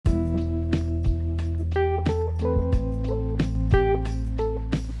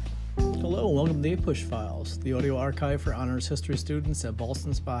welcome to the APUSH Files, the audio archive for honors history students at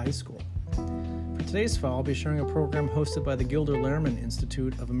Ballston Spa High School. For today's file, I'll be sharing a program hosted by the Gilder Lehrman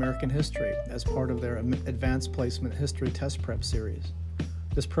Institute of American History as part of their Advanced Placement History Test Prep series.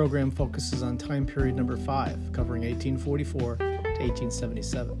 This program focuses on time period number 5, covering 1844 to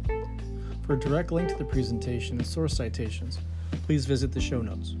 1877. For a direct link to the presentation and source citations, please visit the show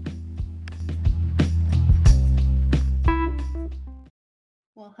notes.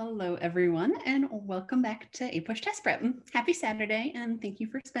 Well, hello everyone, and welcome back to APUSH Test Prep. Happy Saturday, and thank you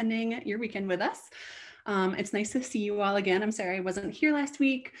for spending your weekend with us. It's nice to see you all again. I'm sorry I wasn't here last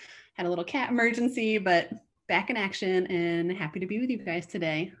week. Had a little cat emergency, but back in action and happy to be with you guys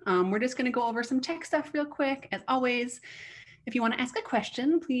today. We're just going to go over some tech stuff real quick. As always, if you want to ask a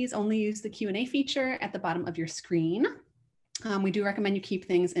question, please only use the Q&A feature at the bottom of your screen. We do recommend you keep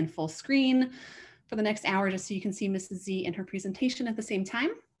things in full screen for the next hour, just so you can see Mrs. Z and her presentation at the same time.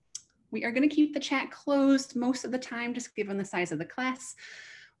 We are going to keep the chat closed most of the time, just given the size of the class.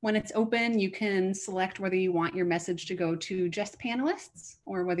 When it's open, you can select whether you want your message to go to just panelists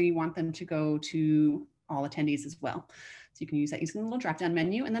or whether you want them to go to all attendees as well. So you can use that using the little drop-down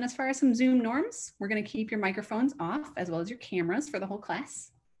menu. And then as far as some Zoom norms, we're going to keep your microphones off as well as your cameras for the whole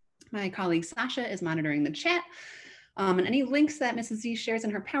class. My colleague Sasha is monitoring the chat. And any links that Mrs. Z shares in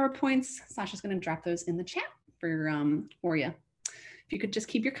her PowerPoints, Sasha's going to drop those in the chat for you. If you could just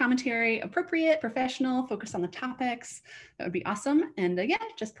keep your commentary appropriate, professional, focus on the topics, that would be awesome. And again,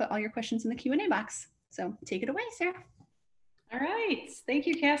 just put all your questions in the Q&A box. So take it away, Sarah. All right, thank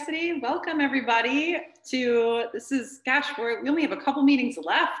you, Cassidy. Welcome everybody to, we only have a couple meetings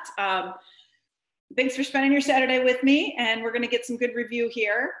left. Thanks for spending your Saturday with me, and we're going to get some good review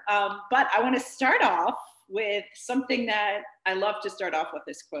here. But I want to start off with something that I love to start off with,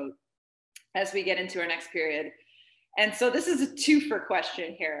 this quote as we get into our next period. And so this is a twofer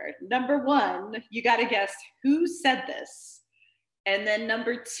question here. Number one, you got to guess who said this. And then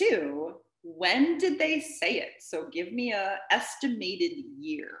number two, when did they say it? So give me a estimated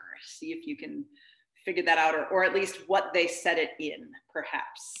year. See if you can figure that out, or at least what they said it in,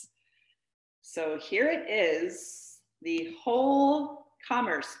 perhaps. So here it is. The whole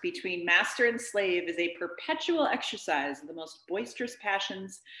commerce between master and slave is a perpetual exercise of the most boisterous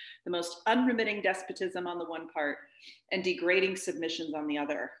passions, the most unremitting despotism on the one part, and degrading submissions on the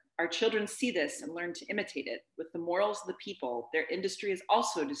other. Our children see this and learn to imitate it. With the morals of the people, their industry is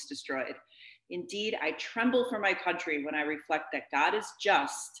also destroyed. Indeed, I tremble for my country when I reflect that God is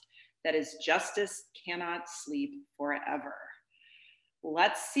just, that his justice cannot sleep forever.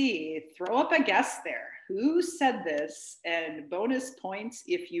 Let's see, throw up a guess there. Who said this? And bonus points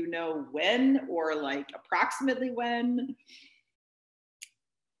if you know when, or like approximately when.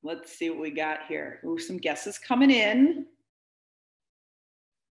 Let's see what we got here. Ooh, some guesses coming in.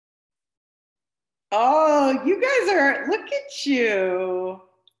 Oh, you guys look at you.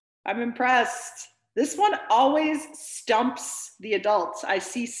 I'm impressed. This one always stumps the adults. I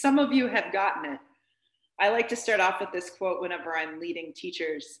see some of you have gotten it. I like to start off with this quote whenever I'm leading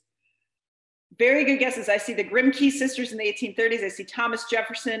teachers. Very good guesses. I see the Grimke sisters in the 1830s. I see Thomas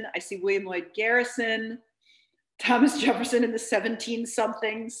Jefferson. I see William Lloyd Garrison. Thomas Jefferson in the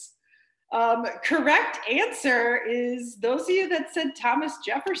 17-somethings. Correct answer is those of you that said Thomas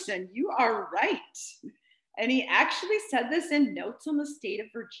Jefferson, you are right. And he actually said this in Notes on the State of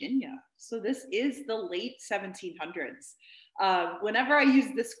Virginia. So this is the late 1700s. Whenever I use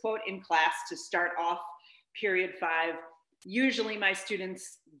this quote in class to start off period 5, usually my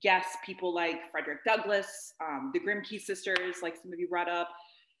students guess people like Frederick Douglass, the Grimke sisters, like some of you brought up,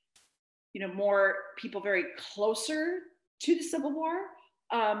 more people very closer to the Civil War.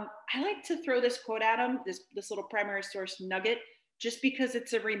 I like to throw this quote at them, this little primary source nugget, just because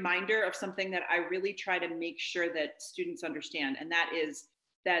it's a reminder of something that I really try to make sure that students understand. And that is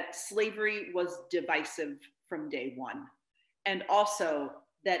that slavery was divisive from day one. And also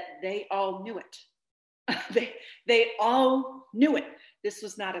that they all knew it. They all knew it. This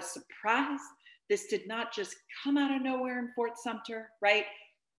was not a surprise. This did not just come out of nowhere in Fort Sumter, right?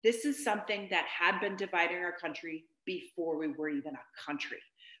 This is something that had been dividing our country before we were even a country.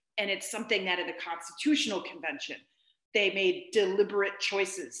 And it's something that in the Constitutional Convention, they made deliberate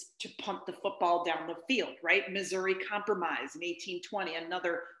choices to punt the football down the field, right? Missouri Compromise in 1820,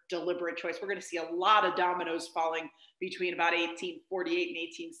 another deliberate choice. We're going to see a lot of dominoes falling between about 1848 and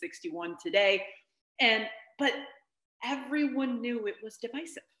 1861 today. But everyone knew it was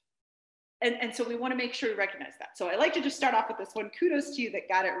divisive. And so we want to make sure we recognize that. So I like to just start off with this one. Kudos to you that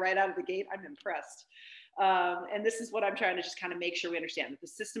got it right out of the gate. I'm impressed. And this is what I'm trying to just kind of make sure we understand, that the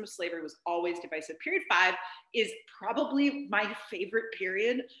system of slavery was always divisive. Period 5 is probably my favorite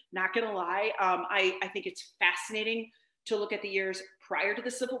period, not gonna lie. I think it's fascinating to look at the years prior to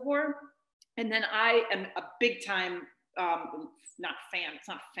the Civil War. And then I am a big time, not fan, it's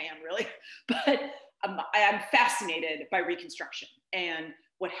not a fan really, but I'm fascinated by Reconstruction and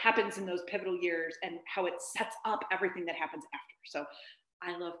what happens in those pivotal years and how it sets up everything that happens after. So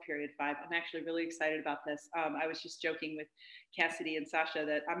I love period 5. I'm actually really excited about this. I was just joking with Cassidy and Sasha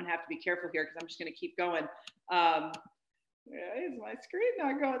that I'm gonna have to be careful here because I'm just gonna keep going. Is my screen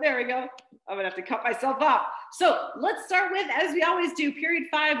not going? There we go. I'm gonna have to cut myself off. So let's start with, as we always do, period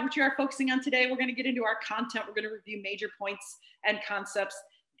 5, which we are focusing on today. We're gonna get into our content. We're gonna review major points and concepts.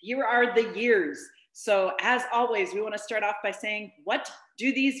 Here are the years. So as always, we wanna start off by saying, what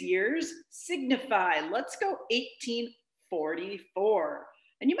do these years signify? Let's go 1844.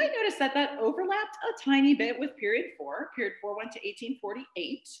 And you might notice that that overlapped a tiny bit with period 4. Period 4 went to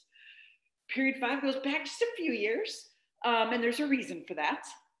 1848. Period 5 goes back just a few years. And there's a reason for that.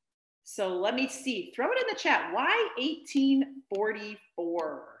 So let me see, throw it in the chat. Why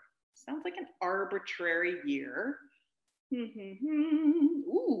 1844? Sounds like an arbitrary year.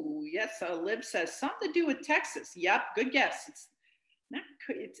 Ooh, yes, Liv says something to do with Texas. Yep, good guess. It's not,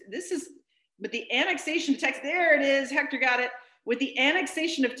 but the annexation of Texas, there it is, Hector got it. With the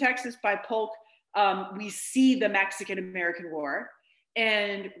annexation of Texas by Polk, we see the Mexican-American War.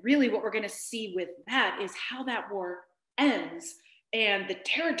 And really what we're gonna see with that is how that war ends, and the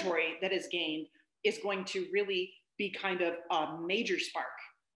territory that is gained is going to really be kind of a major spark,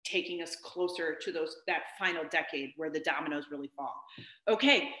 taking us closer to that final decade where the dominoes really fall.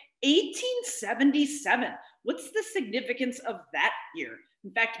 Okay, 1877. What's the significance of that year?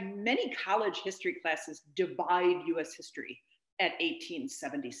 In fact, many college history classes divide US history at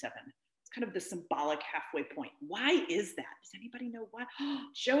 1877. It's kind of the symbolic halfway point. Why is that? Does anybody know why?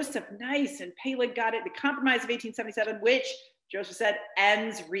 Joseph, nice, and Palin got it. The Compromise of 1877, which Joseph said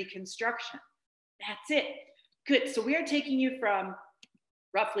ends Reconstruction. That's it. Good. So we are taking you from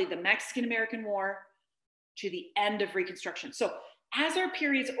roughly the Mexican-American War to the end of Reconstruction. So as our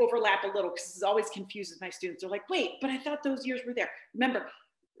periods overlap a little, because this always confuses my students, they're like, wait, but I thought those years were there. Remember,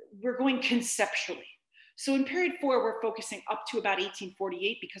 we're going conceptually. So in period 4, we're focusing up to about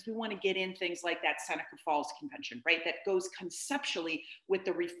 1848 because we want to get in things like that Seneca Falls Convention, right? That goes conceptually with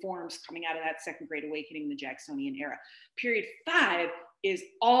the reforms coming out of that Second Great Awakening, the Jacksonian era. Period 5 is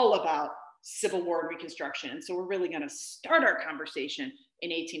all about Civil War and Reconstruction. And so we're really going to start our conversation in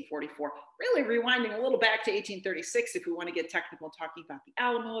 1844, really rewinding a little back to 1836 if we want to get technical, talking about the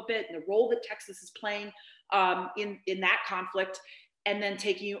Alamo a bit and the role that Texas is playing in that conflict, and then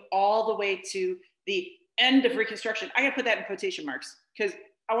taking you all the way to the end of Reconstruction. I gotta put that in quotation marks because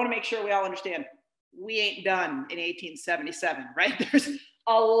I want to make sure we all understand we ain't done in 1877, right? There's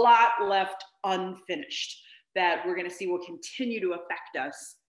a lot left unfinished that we're going to see will continue to affect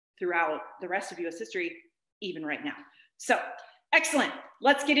us throughout the rest of US history, even right now. So excellent.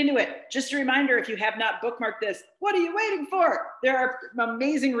 Let's get into it. Just a reminder, if you have not bookmarked this, what are you waiting for? There are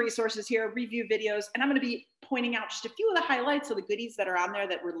amazing resources here, review videos, and I'm going to be pointing out just a few of the highlights of the goodies that are on there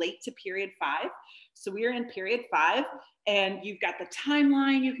that relate to period 5. So we are in period 5, and you've got the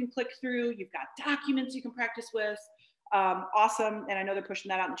timeline you can click through. You've got documents you can practice with. Awesome. And I know they're pushing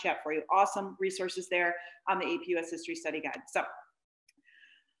that out in the chat for you. Awesome resources there on the AP US History Study Guide. So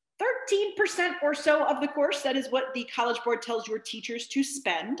 13% or so of the course, that is what the College Board tells your teachers to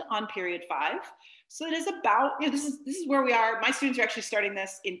spend on period 5. So it is about, this is where we are. My students are actually starting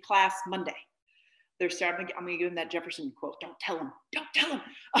this in class Monday. They're starting, I'm gonna give them that Jefferson quote, don't tell them.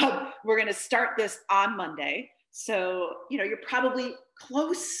 We're gonna start this on Monday. So, you're probably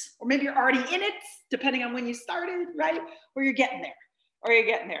close, or maybe you're already in it, depending on when you started, right? Or you're getting there.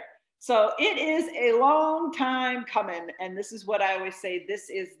 So it is a long time coming. And this is what I always say,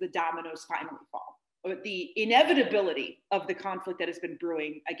 this is the dominoes finally fall. The inevitability of the conflict that has been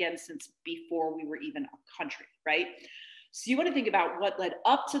brewing, again, since before we were even a country, right? So you want to think about what led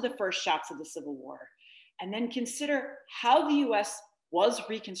up to the first shots of the Civil War, and then consider how the US was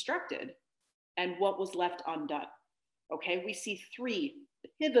reconstructed and what was left undone. Okay, we see 3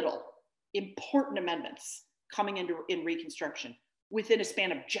 pivotal, important amendments coming in Reconstruction within a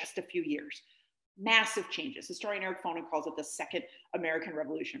span of just a few years. Massive changes. Historian Eric Fonen calls it the Second American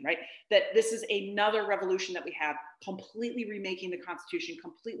Revolution, right? That this is another revolution that we have, completely remaking the Constitution,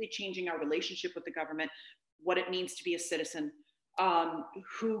 completely changing our relationship with the government, what it means to be a citizen,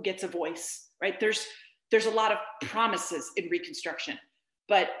 who gets a voice, right? There's a lot of promises in Reconstruction,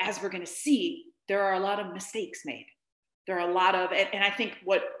 but as we're gonna see, there are a lot of mistakes made. There are a lot of, and I think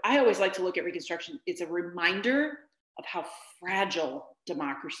what I always like to look at Reconstruction, it's a reminder of how fragile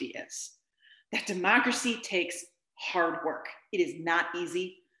democracy is. That democracy takes hard work. It is not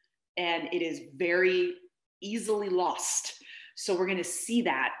easy, and it is very easily lost. So we're going to see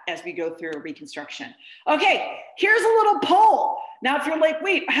that as we go through Reconstruction. Okay, here's a little poll. Now, if you're like,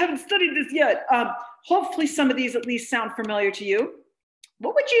 wait, I haven't studied this yet, hopefully some of these at least sound familiar to you.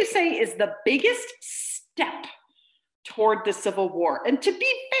 What would you say is the biggest step toward the Civil War? And to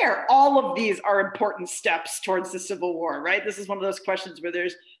be fair, all of these are important steps towards the Civil War, right? This is one of those questions where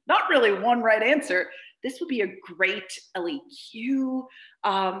there's not really one right answer. This would be a great LEQ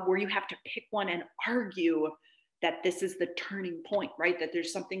where you have to pick one and argue that this is the turning point, right? That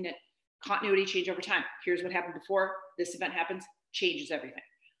there's something that continuity change over time. Here's what happened before, this event happens, changes everything.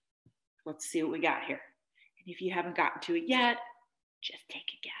 Let's see what we got here. And if you haven't gotten to it yet, just take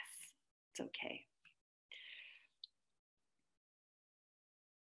a guess. It's okay.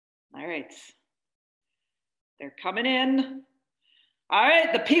 All right. They're coming in. All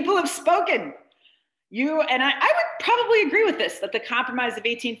right, the people have spoken. You and I would probably agree with this, that the Compromise of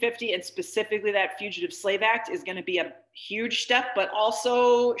 1850 and specifically that Fugitive Slave Act is going to be a huge step, but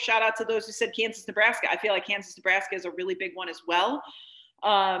also shout out to those who said Kansas, Nebraska. I feel like Kansas, Nebraska is a really big one as well.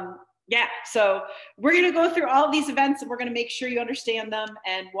 Yeah, so we're going to go through all of these events and we're going to make sure you understand them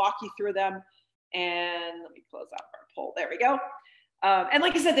and walk you through them. And let me close out our poll. There we go. And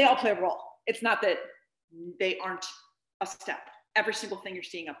like I said, they all play a role. It's not that they aren't a step. Every single thing you're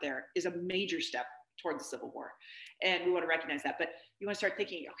seeing up there is a major step toward the Civil War. And we want to recognize that. But you want to start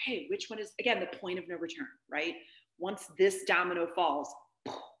thinking, okay, which one is, again, the point of no return, right? Once this domino falls,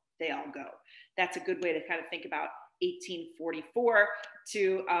 they all go. That's a good way to kind of think about 1844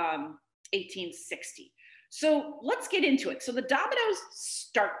 to 1860. So let's get into it. So the dominoes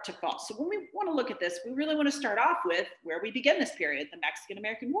start to fall. So when we want to look at this, we really want to start off with where we begin this period, the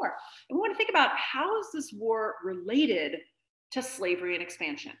Mexican-American War. And we want to think about how is this war related to slavery and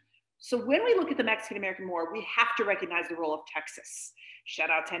expansion. So when we look at the Mexican-American War, we have to recognize the role of Texas.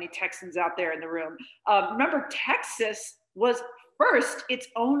 Shout out to any Texans out there in the room. Remember, Texas was first its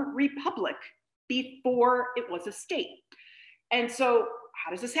own republic before it was a state. And so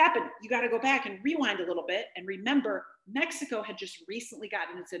how does this happen? You got to go back and rewind a little bit and remember Mexico had just recently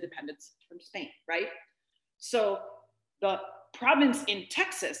gotten its independence from Spain, right? So the province in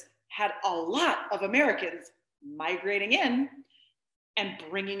Texas had a lot of Americans migrating in and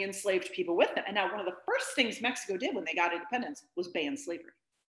bringing enslaved people with them. And now one of the first things Mexico did when they got independence was ban slavery,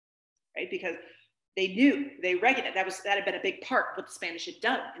 right? Because they knew, they recognized that had been a big part of what the Spanish had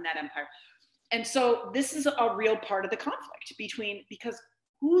done in that empire. And so this is a real part of the conflict because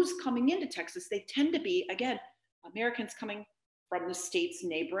who's coming into Texas? They tend to be, again, Americans coming from the states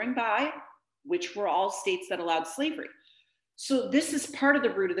neighboring by, which were all states that allowed slavery. So this is part of the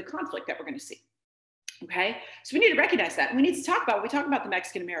root of the conflict that we're going to see. Okay, so we need to recognize that. And we need to talk about, when we talk about the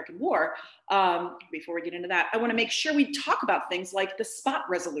Mexican-American War, before we get into that, I want to make sure we talk about things like the spot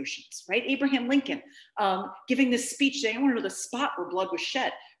resolutions, right? Abraham Lincoln giving this speech saying, I want to know the spot where blood was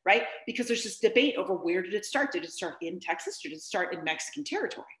shed, right? Because there's this debate over where did it start? Did it start in Texas? Did it start in Mexican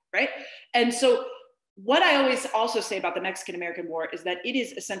territory, right? And so what I always also say about the Mexican-American War is that it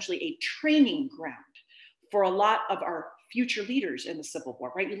is essentially a training ground for a lot of our future leaders in the Civil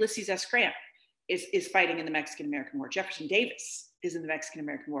War, right? Ulysses S. Grant is fighting in the Mexican-American War. Jefferson Davis is in the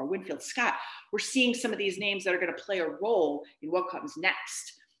Mexican-American War. Winfield Scott. We're seeing some of these names that are going to play a role in what comes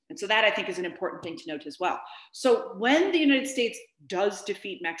next. And so that I think is an important thing to note as well. So when the United States does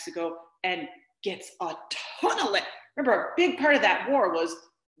defeat Mexico and gets a ton of land, remember a big part of that war was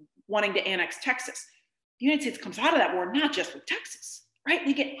wanting to annex Texas. The United States comes out of that war not just with Texas, right?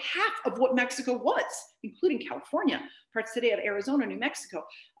 They get half of what Mexico was, including California, parts today of Arizona, New Mexico.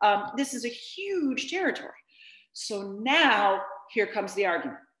 This is a huge territory. So now here comes the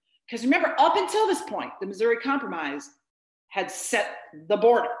argument. Because remember, up until this point, the Missouri Compromise had set the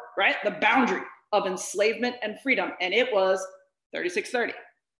border, right? The boundary of enslavement and freedom, and it was 3630,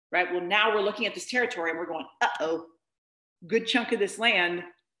 right? Well, now we're looking at this territory and we're going, uh-oh, good chunk of this land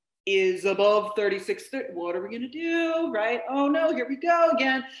is above 3630. What are we going to do, right? Oh no, here we go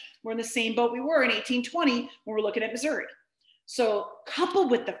again. We're in the same boat we were in 1820 when we're looking at Missouri. So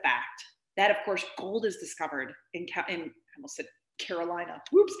coupled with the fact that, of course, gold is discovered in I almost said Carolina,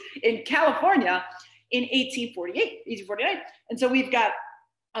 in California in 1849. And so we've got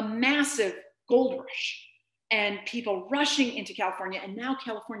a massive gold rush and people rushing into California. And now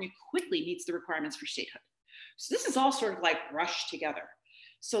California quickly meets the requirements for statehood. So this is all sort of like rushed together.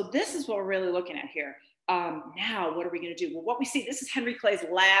 So this is what we're really looking at here. Now, what are we going to do? Well, what we see, this is Henry Clay's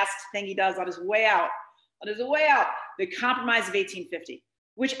last thing he does on his way out on his way out, the Compromise of 1850,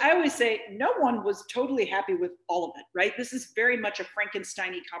 which I always say no one was totally happy with all of it, right? This is very much a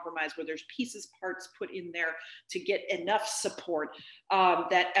Frankenstein-y compromise where there's pieces, parts put in there to get enough support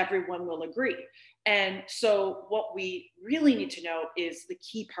that everyone will agree. And so what we really need to know is the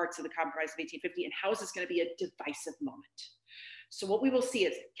key parts of the Compromise of 1850 and how is this going to be a divisive moment. So what we will see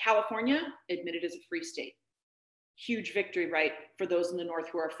is California admitted as a free state. Huge victory, right, for those in the North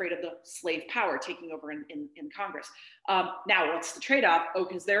who are afraid of the slave power taking over in Congress. Now, what's the trade-off? Oh,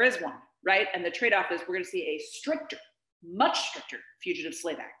 because there is one, right? And the trade-off is we're going to see a stricter, much stricter Fugitive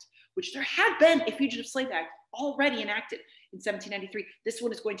Slave Act, which there had been a Fugitive Slave Act already enacted in 1793. This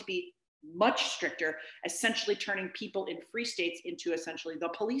one is going to be much stricter, essentially turning people in free states into essentially the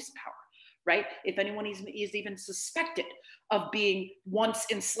police power, right? If anyone is even suspected of being once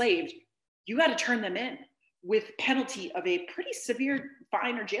enslaved, you got to turn them in with penalty of a pretty severe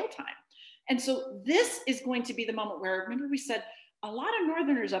fine or jail time. And so this is going to be the moment where, remember we said, a lot of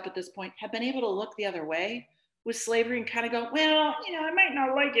Northerners up at this point have been able to look the other way with slavery and kind of go, well, you know, I might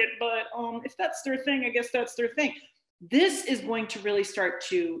not like it, but if that's their thing, I guess that's their thing. This is going to really start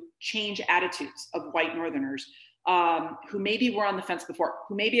to change attitudes of white Northerners who maybe were on the fence before,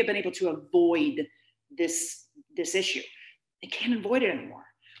 who maybe have been able to avoid this issue. They can't avoid it anymore.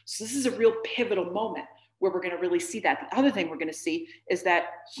 So this is a real pivotal moment where we're going to really see that. The other thing we're going to see is that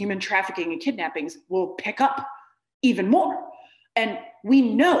human trafficking and kidnappings will pick up even more. And we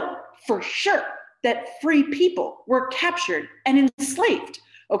know for sure that free people were captured and enslaved.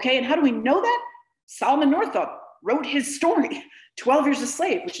 Okay, and how do we know that? Solomon Northup wrote his story, 12 Years a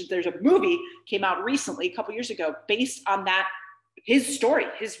Slave, which is, there's a movie came out recently, a couple years ago, based on that, his story,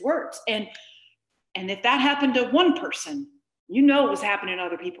 his words. And if that happened to one person, you know it was happening to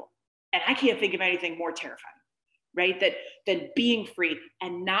other people. And I can't think of anything more terrifying, right? Than being free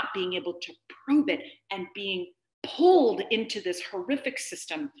and not being able to prove it and being pulled into this horrific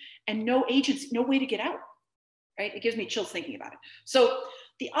system and no agency, no way to get out, right? It gives me chills thinking about it. So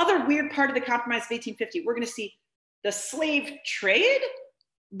the other weird part of the Compromise of 1850, we're going to see the slave trade,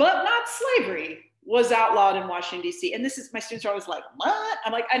 but not slavery, was outlawed in Washington, D.C. And this is, my students are always like, what?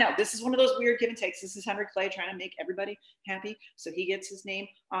 I'm like, I know, this is one of those weird give and takes. This is Henry Clay trying to make everybody happy. So he gets his name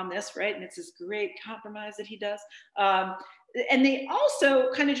on this, right? And it's this great compromise that he does. And they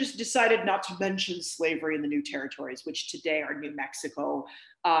also kind of just decided not to mention slavery in the new territories, which today are New Mexico,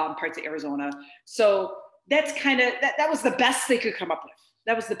 parts of Arizona. So that's kind of, that was the best they could come up with.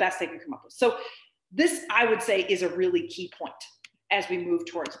 That was the best they could come up with. So this, I would say, is a really key point as we move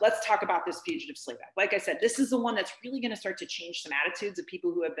towards, let's talk about this Fugitive Slave Act. Like I said, this is the one that's really going to start to change some attitudes of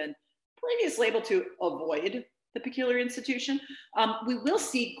people who have been previously able to avoid the peculiar institution. We will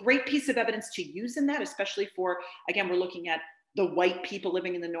see great piece of evidence to use in that, especially for, again, we're looking at the white people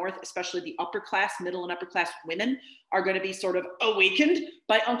living in the North, especially the upper class, middle and upper class women are going to be sort of awakened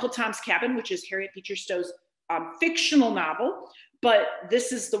by Uncle Tom's Cabin, which is Harriet Beecher Stowe's fictional novel. But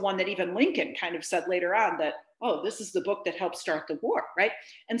this is the one that even Lincoln kind of said later on that, oh, this is the book that helped start the war, right?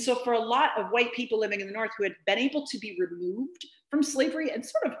 And so for a lot of white people living in the North who had been able to be removed from slavery and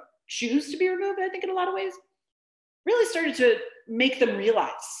sort of choose to be removed, I think in a lot of ways, really started to make them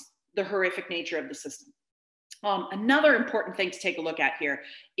realize the horrific nature of the system. Another important thing to take a look at here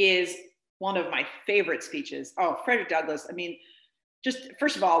is one of my favorite speeches. Oh, Frederick Douglass. I mean, just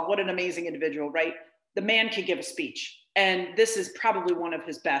first of all, what an amazing individual, right? The man could give a speech. And this is probably one of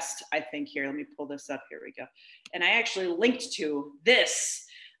his best, I think, here. Let me pull this up. Here we go. And I actually linked to this,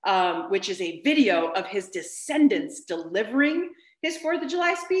 which is a video of his descendants delivering his 4th of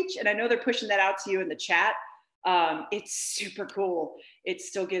July speech. And I know they're pushing that out to you in the chat. It's super cool. It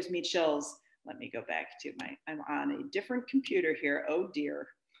still gives me chills. Let me go back to I'm on a different computer here. Oh dear.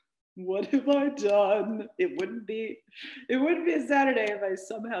 What have I done? It wouldn't be a Saturday if I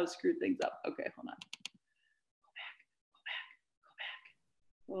somehow screwed things up. Okay, hold on.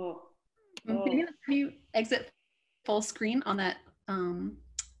 Go back. Can you exit full screen on that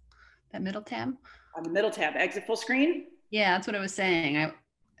that middle tab? On the middle tab, exit full screen? Yeah, that's what I was saying.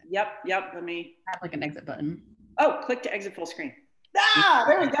 Yep. Let me have like an exit button. Oh, click to exit full screen. Ah,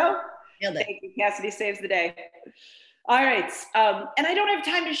 there we go. Nailed it. Thank you, Cassidy saves the day. All right, and I don't have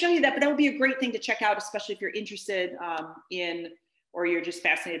time to show you that, but that would be a great thing to check out, especially if you're interested in, or you're just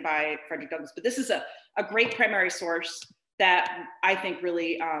fascinated by Frederick Douglass. But this is a great primary source that I think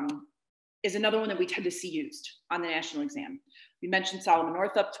really is another one that we tend to see used on the national exam. We mentioned Solomon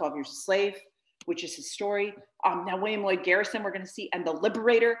Northup, 12 Years a Slave, which is his story. Now, William Lloyd Garrison, we're going to see, and The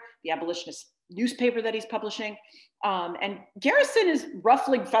Liberator, the abolitionist newspaper that he's publishing. And Garrison is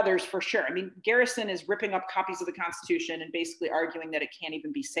ruffling feathers for sure. I mean, Garrison is ripping up copies of the Constitution and basically arguing that it can't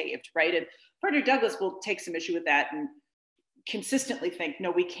even be saved, right? And Frederick Douglass will take some issue with that and consistently think,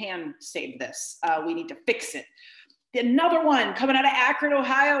 no, we can save this. We need to fix it. Another one coming out of Akron,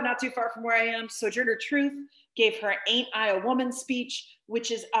 Ohio, not too far from where I am, Sojourner Truth gave her Ain't I a Woman speech,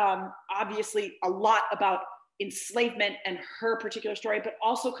 which is obviously a lot about enslavement and her particular story, but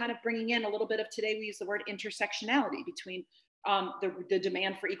also kind of bringing in a little bit of, today we use the word intersectionality between the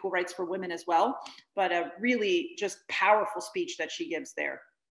demand for equal rights for women as well, but a really just powerful speech that she gives there.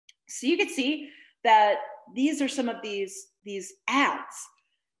 So you can see that these are some of these ads,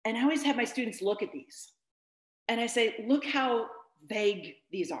 and I always have my students look at these, and I say, look how vague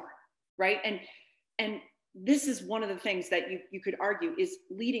these are, right? And this is one of the things that you could argue is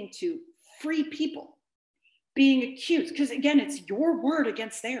leading to free people being accused, because again, it's your word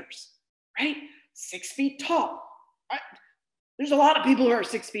against theirs, right? 6 feet tall. There's a lot of people who are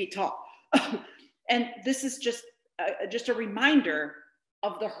 6 feet tall. And this is just a reminder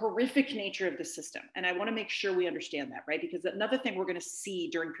of the horrific nature of the system. And I want to make sure we understand that, right? Because another thing we're going to see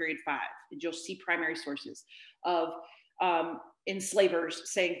during period 5, and you'll see primary sources of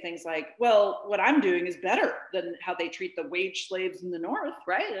enslavers saying things like, well, what I'm doing is better than how they treat the wage slaves in the North,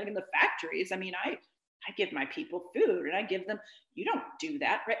 right? Like in the factories. I mean, I give my people food and I give them, you don't do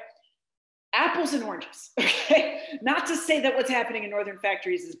that, right? Apples and oranges, okay? Not to say that what's happening in Northern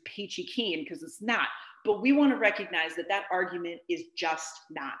factories is peachy keen, because it's not, but we want to recognize that that argument is just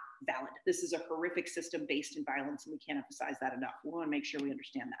not valid. This is a horrific system based in violence, and we can't emphasize that enough. We want to make sure we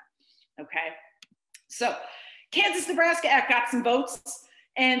understand that, okay? So Kansas-Nebraska Act got some votes.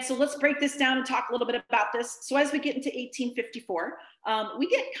 And so let's break this down and talk a little bit about this. So as we get into 1854, we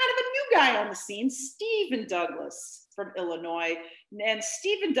get kind of a new guy on the scene, Stephen Douglas from Illinois. And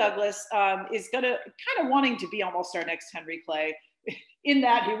Stephen Douglas is kind of wanting to be almost our next Henry Clay, in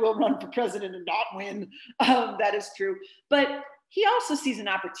that he will run for president and not win. That is true. But he also sees an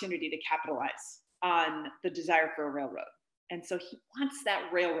opportunity to capitalize on the desire for a railroad. And so he wants that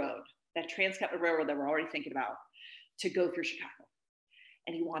railroad, that Transcontinental Railroad that we're already thinking about, to go through Chicago.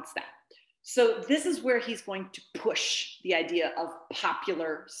 And he wants that. So this is where he's going to push the idea of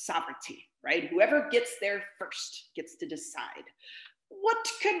popular sovereignty, right? Whoever gets there first gets to decide. What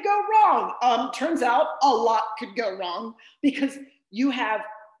could go wrong? Turns out a lot could go wrong, because you have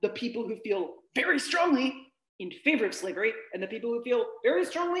the people who feel very strongly in favor of slavery and the people who feel very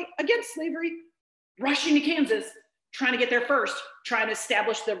strongly against slavery rushing to Kansas, trying to get there first, trying to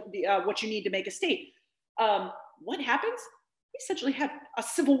establish what you need to make a state. What happens? We essentially have a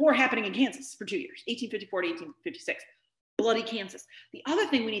civil war happening in Kansas for 2 years, 1854 to 1856. Bloody Kansas. The other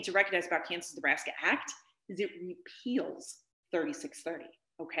thing we need to recognize about Kansas-Nebraska Act is it repeals 3630.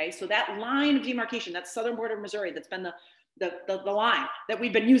 Okay, so that line of demarcation, that southern border of Missouri, that's been the line that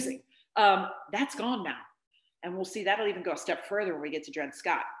we've been using, that's gone now. And we'll see that'll even go a step further when we get to Dred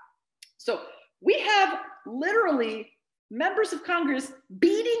Scott. So we have literally members of Congress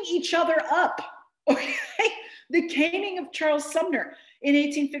beating each other up. Okay, the caning of Charles Sumner in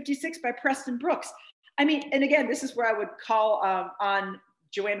 1856 by Preston Brooks. I mean, and again, this is where I would call on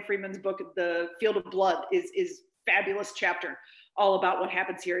Joanne Freeman's book, The Field of Blood, is fabulous chapter all about what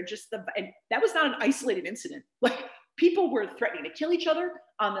happens here. And that was not an isolated incident. Like, people were threatening to kill each other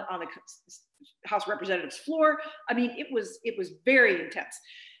on the House of Representatives floor. I mean, it was very intense.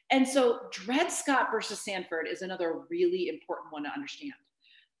 And so Dred Scott versus Sanford is another really important one to understand.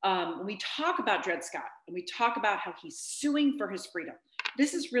 When we talk about Dred Scott and we talk about how he's suing for his freedom,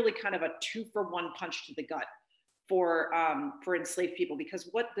 this is really kind of a 2-for-1 punch to the gut for enslaved people, because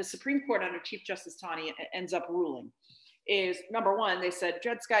what the Supreme Court under Chief Justice Taney ends up ruling is, number one, they said,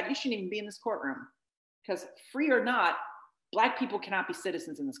 Dred Scott, you shouldn't even be in this courtroom, because free or not, Black people cannot be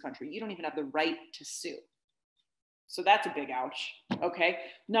citizens in this country. You don't even have the right to sue. So that's a big ouch, okay?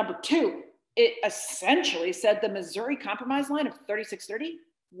 Number two, it essentially said the Missouri Compromise line of 3630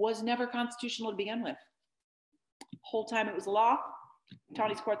 was never constitutional to begin with. Whole time it was a law.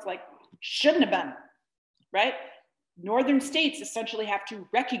 Taney's court's like, shouldn't have been, right? Northern states essentially have to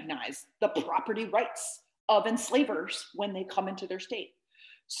recognize the property rights of enslavers when they come into their state.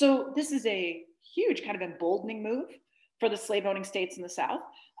 So this is a huge kind of emboldening move for the slave owning states in the South.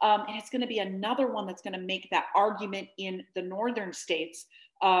 And it's going to be another one that's going to make that argument in the northern states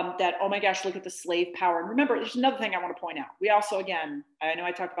that, oh my gosh, look at the slave power. And remember, there's another thing I want to point out. We also, again, I know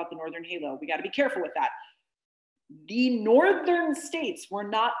I talked about the northern halo. We got to be careful with that. The northern states were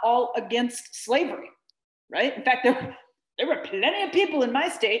not all against slavery, right? In fact, there were plenty of people in my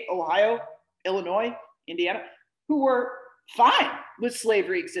state, Ohio, Illinois, Indiana, who were fine with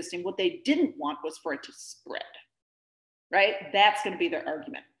slavery existing. What they didn't want was for it to spread, right? That's going to be their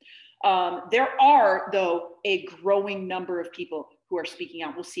argument. There are, though, a growing number of people who are speaking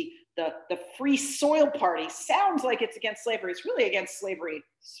out. We'll see the Free Soil Party sounds like it's against slavery. It's really against slavery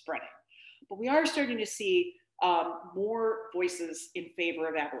spreading. But we are starting to see more voices in favor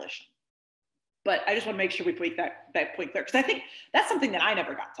of abolition. But I just want to make sure we make that point clear, because I think that's something that I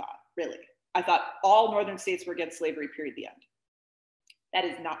never got taught, really. I thought all northern states were against slavery, period, the end. That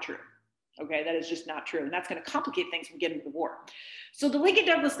is not true. Okay, that is just not true. And that's going to complicate things when we get into the war. So the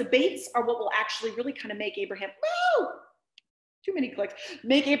Lincoln-Douglas debates are what will actually really kind of make Abraham, too many clicks,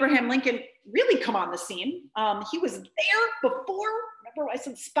 make Abraham Lincoln really come on the scene. He was there before, remember I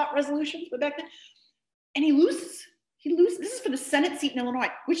said spot resolutions way back then? And he loses. This is for the Senate seat in Illinois,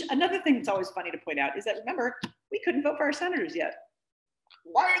 which another thing that's always funny to point out is that, remember, we couldn't vote for our senators yet.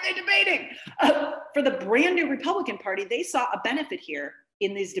 Why are they debating? For the brand new Republican Party, they saw a benefit here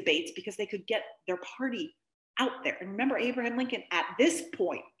in these debates because they could get their party out there. And remember, Abraham Lincoln at this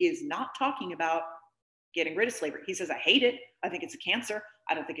point is not talking about getting rid of slavery. He says, I hate it. I think it's a cancer.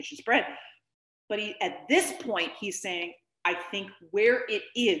 I don't think it should spread. But at this point, he's saying, I think where it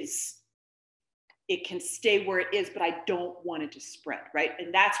is, it can stay where it is, but I don't want it to spread, right?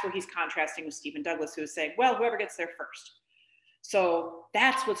 And that's where he's contrasting with Stephen Douglas, who is saying, well, whoever gets there first. So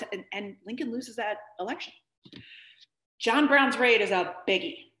that's what's, and Lincoln loses that election. John Brown's raid is a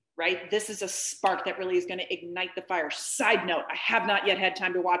biggie, right? This is a spark that really is going to ignite the fire. Side note, I have not yet had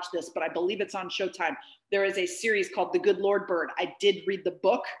time to watch this, but I believe it's on Showtime. There is a series called The Good Lord Bird. I did read the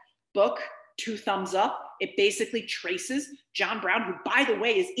book, 2 thumbs up. It basically traces John Brown, who, by the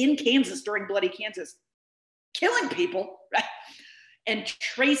way, is in Kansas during Bloody Kansas, killing people, right? And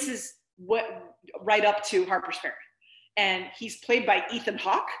traces what right up to Harper's Ferry. And he's played by Ethan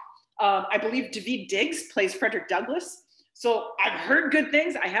Hawke. I believe Daveed Diggs plays Frederick Douglass. So I've heard good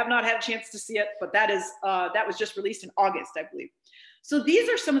things. I have not had a chance to see it, but that was just released in August, I believe. So these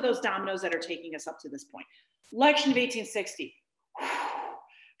are some of those dominoes that are taking us up to this point. Election of 1860.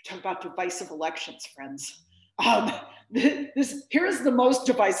 Talk about divisive elections, friends. Here is the most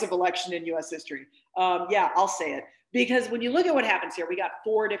divisive election in US history. Yeah, I'll say it. Because when you look at what happens here, we got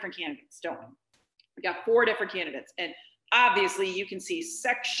 4 different candidates, don't we? We got 4 different candidates. And obviously you can see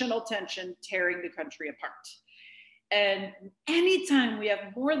sectional tension tearing the country apart. And anytime we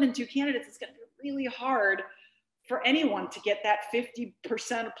have more than 2 candidates, it's going to be really hard for anyone to get that 50%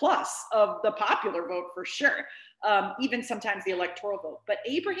 plus of the popular vote for sure. Even sometimes the electoral vote. But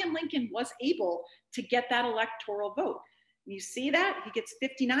Abraham Lincoln was able to get that electoral vote. You see that? He gets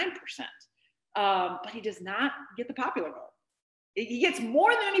 59%. But he does not get the popular vote. He gets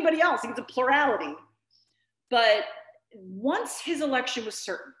more than anybody else. He gets a plurality. But once his election was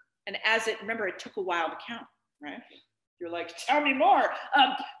certain, and remember, it took a while to count, right? You're like, tell me more.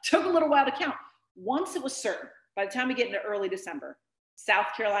 Took a little while to count. Once it was certain, by the time we get into early December, South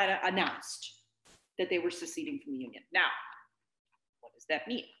Carolina announced that they were seceding from the Union. Now, what does that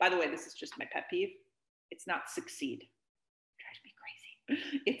mean? By the way, this is just my pet peeve. It's not succeed. It drives me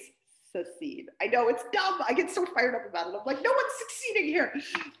crazy. It's secede. I know it's dumb. I get so fired up about it. I'm like, no one's succeeding here.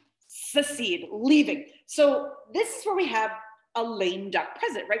 Secede, leaving. So this is where we have a lame duck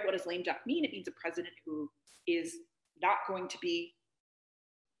president, right? What does lame duck mean? It means a president who is not going to be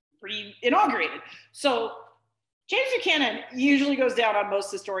re-inaugurated. So James Buchanan usually goes down on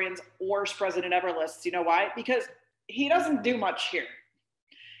most historians' worst president ever lists. You know why? Because he doesn't do much here.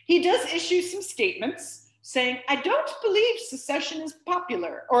 He does issue some statements saying, I don't believe secession is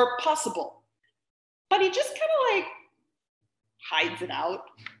popular or possible. But he just kind of like hides it out.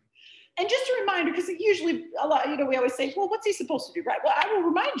 And just a reminder, because usually a lot, we always say, well, what's he supposed to do, right? Well, I will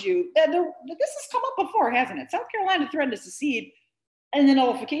remind you that this has come up before, hasn't it? South Carolina threatened to secede in the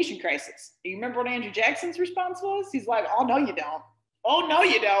nullification crisis. You remember what Andrew Jackson's response was? He's like, oh, no, you don't. Oh, no,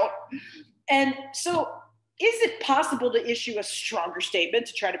 you don't. And so is it possible to issue a stronger statement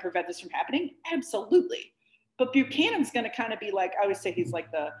to try to prevent this from happening? Absolutely. But Buchanan's going to kind of be like, I always say he's like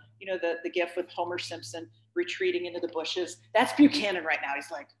the gif with Homer Simpson retreating into the bushes. That's Buchanan right now.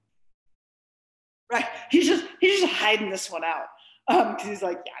 He's like, right. He's just hiding this one out. Because he's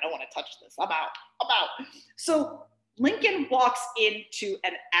like, yeah, I don't want to touch this. I'm out. So Lincoln walks into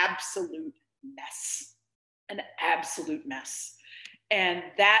an absolute mess. And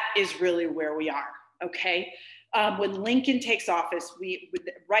that is really where we are, okay? When Lincoln takes office,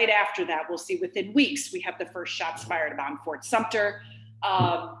 right after that, we'll see within weeks, we have the first shots fired on Fort Sumter.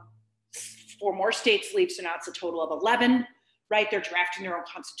 4 more states leave, so now it's a total of 11, right? They're drafting their own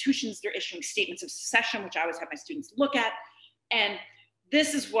constitutions. They're issuing statements of secession, which I always have my students look at. And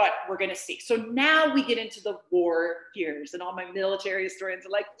this is what we're going to see. So now we get into the war years, and all my military historians are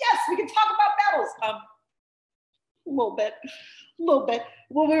like, yes, we can talk about battles. A little bit.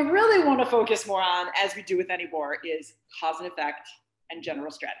 What we really want to focus more on, as we do with any war, is cause and effect and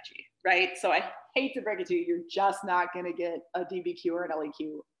general strategy, right? So I hate to break it to you, you're just not going to get a DBQ or an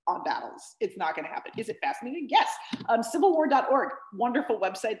LEQ on battles. It's not going to happen. Is it fascinating? Yes. Civilwar.org, wonderful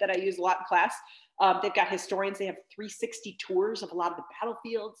website that I use a lot in class. They've got historians. They have 360 tours of a lot of the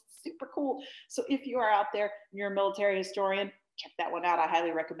battlefields. Super cool. So if you are out there and you're a military historian, check that one out. I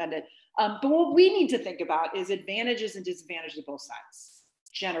highly recommend it. But what we need to think about is advantages and disadvantages of both sides,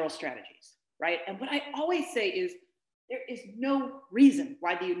 general strategies, right? And what I always say is there is no reason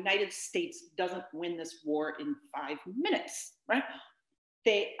why the United States doesn't win this war in 5 minutes, right?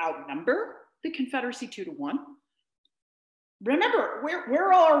 They outnumber the Confederacy 2-1. Remember, where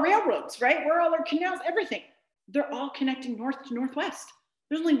are all our railroads, right? Where are all our canals, everything? They're all connecting north to northwest.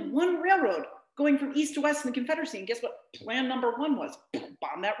 There's only one railroad going from east to west in the Confederacy. And guess what plan number 1 was?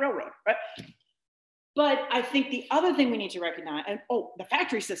 Bomb that railroad, right? But I think the other thing we need to recognize, and the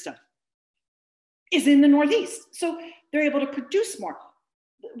factory system is in the Northeast. So they're able to produce more.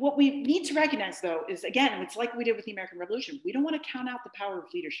 What we need to recognize, though, is, again, it's like we did with the American Revolution. We don't want to count out the power of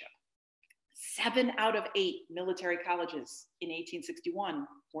leadership. 7 out of 8 military colleges in 1861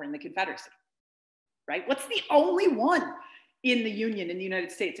 were in the Confederacy, right? What's the only one in the Union in the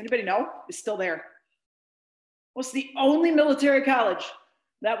United States? Anybody know? Is still there. What's the only military college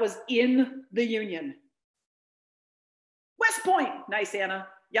that was in the Union? West Point. Nice, Anna.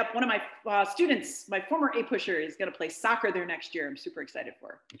 Yep, one of my students, my former A-pusher, is going to play soccer there next year. I'm super excited for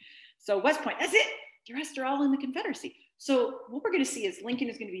her. So West Point, that's it. The rest are all in the Confederacy. So what we're going to see is Lincoln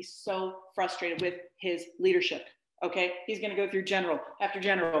is going to be so frustrated with his leadership. Okay, he's going to go through general after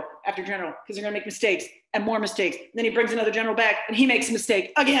general after general because they're going to make mistakes and more mistakes. And then he brings another general back and he makes a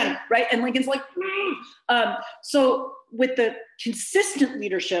mistake again, right? And Lincoln's like, so with the consistent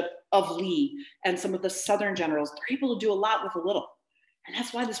leadership of Lee and some of the Southern generals, they're able to do a lot with a little. And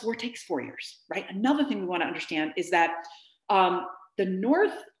that's why this war takes 4 years, right? Another thing we want to understand is that the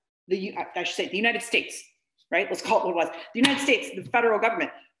United States, right? Let's call it what it was. The United States, the federal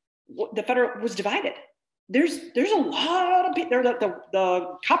government, was divided. There's a lot of people,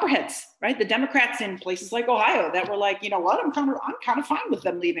 the Copperheads, right? The Democrats in places like Ohio that were like, you know what, I'm kind of fine with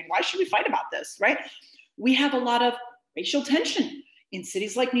them leaving. Why should we fight about this, right? We have a lot of racial tension in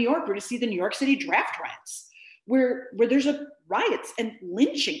cities like New York. We're going to see the New York City draft riots, where there's riots and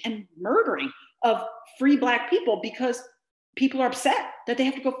lynching and murdering of free Black people because people are upset that they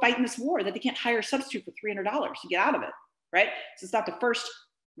have to go fight in this war, that they can't hire a substitute for $300 to get out of it, right? So it's not the first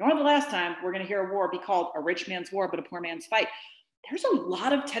nor the last time we're going to hear a war be called a rich man's war, but a poor man's fight. There's a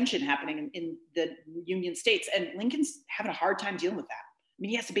lot of tension happening in the Union states, and Lincoln's having a hard time dealing with that. I mean,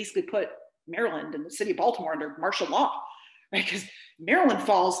 he has to basically put Maryland and the city of Baltimore under martial law, right? Because Maryland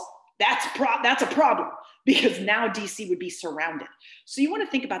falls, that's a problem, because now DC would be surrounded. So you want to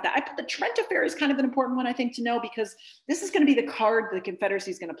think about that. I put the Trent Affair as kind of an important one, I think, to know, because this is going to be the card the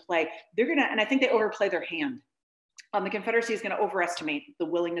Confederacy is going to play. And I think they overplay their hand. The Confederacy is going to overestimate the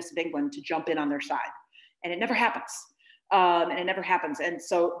willingness of England to jump in on their side. And it never happens. And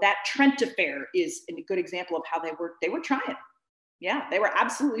so that Trent Affair is a good example of how they were trying. Yeah, they were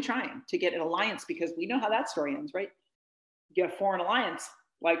absolutely trying to get an alliance, because we know how that story ends, right? You get a foreign alliance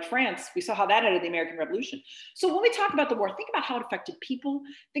like France. We saw how that ended the American Revolution. So when we talk about the war, think about how it affected people.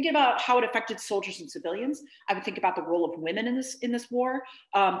 Think about how it affected soldiers and civilians. I would think about the role of women in this war.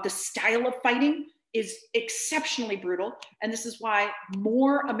 The style of fighting is exceptionally brutal. And this is why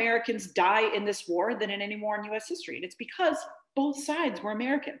more Americans die in this war than in any war in US history. And it's because both sides were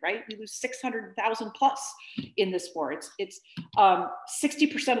American, right? We lose 600,000 plus in this war. It's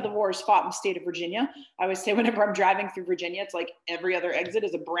 60% of the war is fought in the state of Virginia. I always say whenever I'm driving through Virginia, it's like every other exit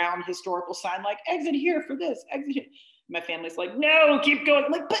is a brown historical sign, like exit here for this, exit here. My family's like, no, keep going.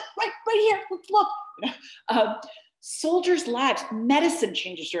 I'm like, but right here, let's look. You know? Soldiers' lives, medicine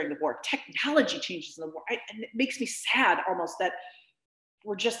changes during the war, technology changes in the war. And it makes me sad almost that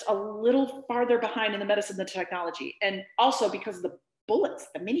we're just a little farther behind in the medicine than technology. And also because of the bullets,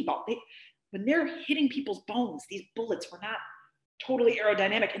 the mini ball, when they're hitting people's bones, these bullets were not totally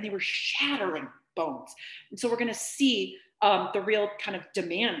aerodynamic and they were shattering bones. And so we're going to see the real kind of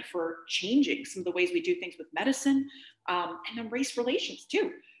demand for changing some of the ways we do things with medicine and then race relations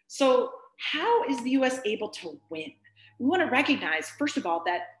too. So how is the US able to win? We want to recognize, first of all,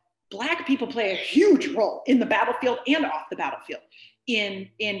 that Black people play a huge role in the battlefield and off the battlefield in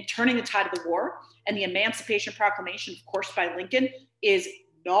turning the tide of the war. And the Emancipation Proclamation, of course, by Lincoln, is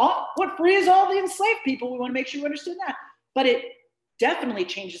not what frees all the enslaved people. We want to make sure we understand that. But it definitely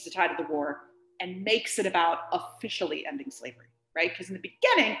changes the tide of the war and makes it about officially ending slavery, right? Because in the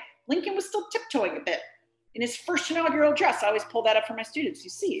beginning, Lincoln was still tiptoeing a bit. In his first inaugural address, I always pull that up for my students. You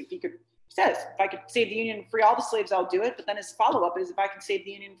see, he says, if I could save the Union and free all the slaves, I'll do it. But then his follow-up is, if I can save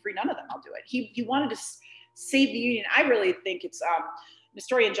the Union and free none of them, I'll do it. He wanted to save the Union. I really think it's,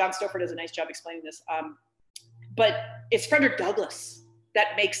 historian John Stouffer does a nice job explaining this. But it's Frederick Douglass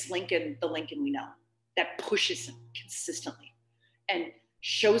that makes Lincoln the Lincoln we know, that pushes him consistently and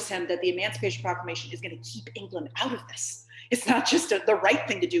shows him that the Emancipation Proclamation is going to keep England out of this. It's not just the right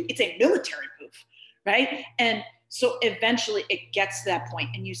thing to do, it's a military move, right? And so eventually it gets to that point,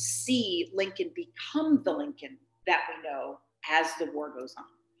 and you see Lincoln become the Lincoln that we know as the war goes on.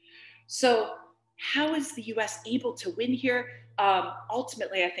 So how is the US able to win here?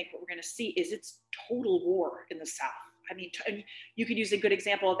 Ultimately, I think what we're going to see is it's total war in the South. I mean, you could use a good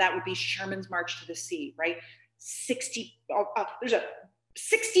example of that would be Sherman's March to the Sea, right? There's a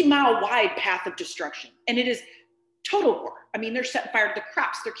 60-mile wide path of destruction, and it is total war. I mean, they're setting fire to the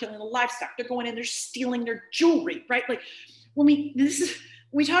crops, they're killing the livestock, they're going in, they're stealing their jewelry, right? Like when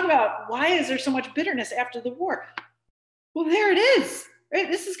we talk about why is there so much bitterness after the war? Well, there it is,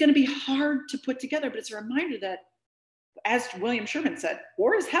 right? This is going to be hard to put together, but it's a reminder that, as William Sherman said,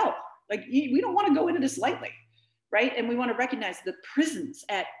 war is hell. Like we don't want to go into this lightly, right? And we want to recognize the prisons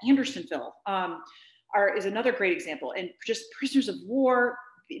at Andersonville is another great example, and just prisoners of war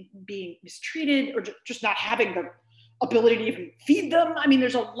being mistreated or just not having the ability to even feed them. I mean,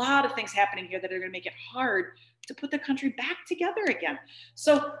 there's a lot of things happening here that are going to make it hard to put the country back together again.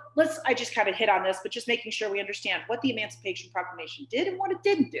 So I just kind of hit on this, but just making sure we understand what the Emancipation Proclamation did and what it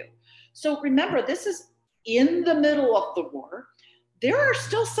didn't do. So remember, this is in the middle of the war. There are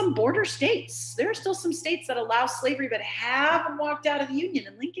still some border states. There are still some states that allow slavery but haven't walked out of the Union.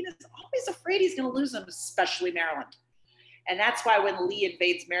 And Lincoln is always afraid he's going to lose them, especially Maryland. And that's why when Lee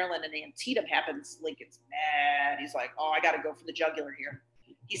invades Maryland and Antietam happens, Lincoln's mad. He's like, oh, I got to go for the jugular here.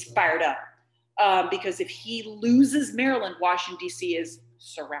 He's fired up because if he loses Maryland, Washington, D.C. is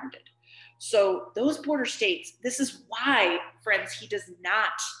surrounded. So those border states, this is why, friends, he does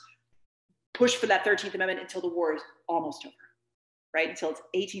not push for that 13th Amendment until the war is almost over, right? Until it's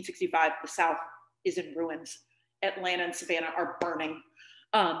 1865, the South is in ruins. Atlanta and Savannah are burning.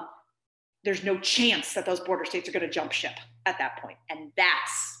 There's no chance that those border states are going to jump ship at that point. And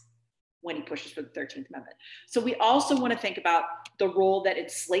that's when he pushes for the 13th Amendment. So we also want to think about the role that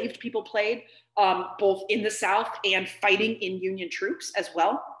enslaved people played, both in the South and fighting in Union troops as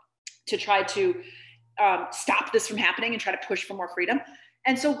well, to try to stop this from happening and try to push for more freedom.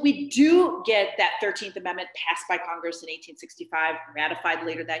 And so we do get that 13th Amendment passed by Congress in 1865, ratified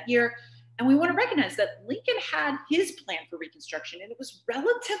later that year. And we want to recognize that Lincoln had his plan for Reconstruction, and it was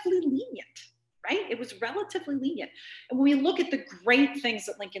relatively lenient, right? It was relatively lenient. And when we look at the great things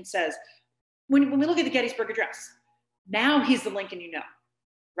that Lincoln says, when we look at the Gettysburg Address, now he's the Lincoln you know,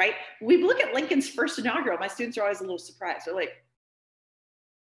 right? When we look at Lincoln's first inaugural, my students are always a little surprised. They're like,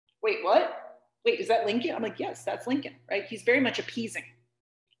 wait, what? Wait, is that Lincoln? I'm like, yes, that's Lincoln, right? He's very much appeasing.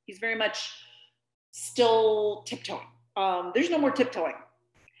 He's very much still tiptoeing. There's no more tiptoeing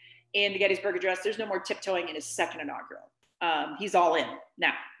in the Gettysburg Address. There's no more tiptoeing in his second inaugural. He's all in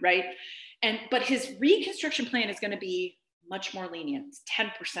now, right? But his Reconstruction plan is going to be much more lenient. It's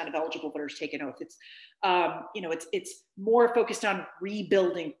 10% of eligible voters take an oath. It's more focused on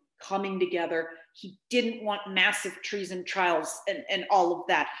rebuilding, coming together. He didn't want massive treason trials and all of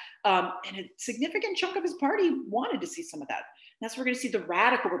that. And a significant chunk of his party wanted to see some of that. And that's where we're going to see the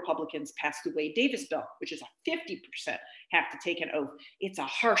radical Republicans pass the Wade-Davis bill, which is a 50% have to take an oath. It's a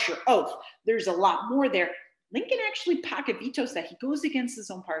harsher oath. There's a lot more there. Lincoln actually pocket vetoes that. He goes against his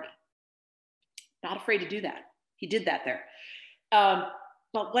own party. Not afraid to do that. He did that there.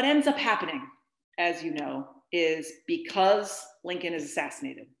 But what ends up happening, as you know, is because Lincoln is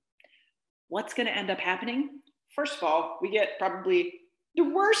assassinated, what's going to end up happening? First of all, we get probably the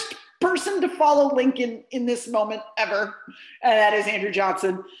worst person to follow Lincoln in this moment ever, and that is Andrew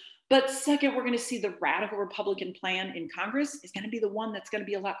Johnson. But second, we're going to see the radical Republican plan in Congress is going to be the one that's going to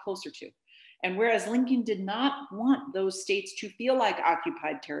be a lot closer to. And whereas Lincoln did not want those states to feel like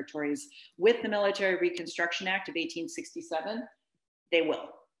occupied territories with the Military Reconstruction Act of 1867, they will.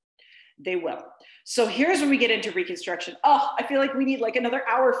 They will. So here's where we get into Reconstruction. Oh, I feel like we need like another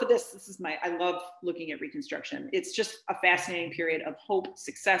hour for this. I love looking at Reconstruction. It's just a fascinating period of hope,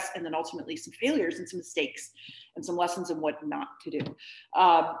 success, and then ultimately some failures and some mistakes and some lessons in what not to do.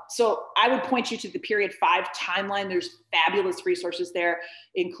 So I would point you to the period 5 timeline. There's fabulous resources there,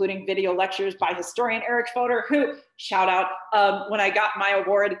 including video lectures by historian Eric Fodor, who, shout out, when I got my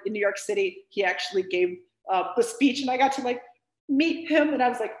award in New York City, he actually gave the speech, and I got to like meet him, and I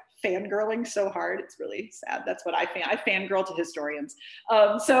was like fangirling so hard. It's really sad. That's what I fangirl to historians.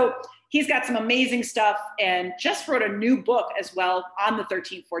 So he's got some amazing stuff, and just wrote a new book as well on the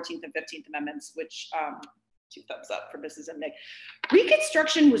 13th, 14th, and 15th Amendments, which 2 thumbs up for Mrs. and Nick.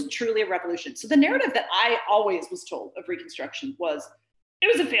 Reconstruction was truly a revolution. So the narrative that I always was told of Reconstruction was, it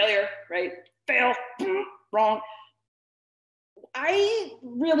was a failure, right? Fail, wrong. I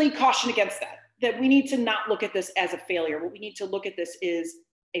really caution against that we need to not look at this as a failure. What we need to look at this is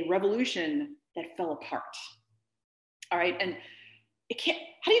a revolution that fell apart. All right, and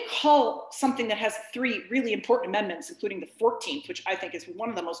how do you call something that has 3 really important amendments, including the 14th, which I think is one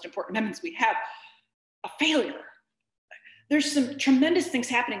of the most important amendments we have, a failure? There's some tremendous things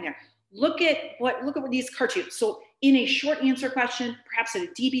happening there. Look at what these cartoons. So in a short answer question, perhaps at a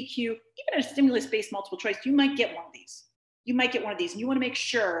DBQ, even at a stimulus-based multiple choice, you might get one of these. You might get one of these, and you want to make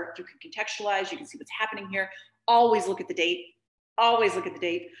sure you can contextualize, you can see what's happening here. Always look at the date. Always look at the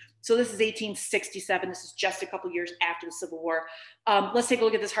date. So this is 1867. This is just a couple years after the Civil War. Let's take a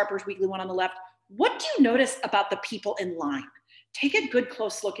look at this Harper's Weekly one on the left. What do you notice about the people in line? Take a good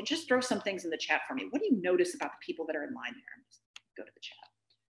close look and just throw some things in the chat for me. What do you notice about the people that are in line there? Just go to the chat.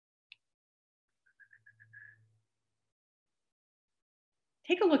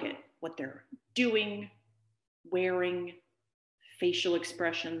 Take a look at what they're doing, wearing, facial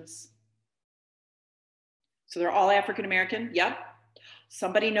expressions. So they're all African-American, yep.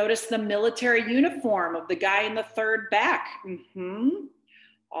 Somebody noticed the military uniform of the guy in the third back.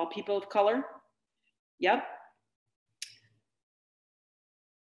 All people of color, yep.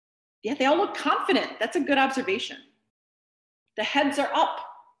 Yeah, they all look confident. That's a good observation. The heads are up,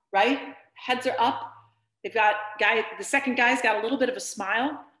 right? Heads are up. They've got the second guy's got a little bit of a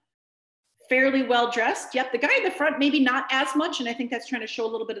smile. Fairly well dressed. Yep, the guy in the front, maybe not as much. And I think that's trying to show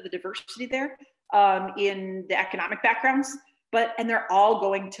a little bit of the diversity there in the economic backgrounds. And they're all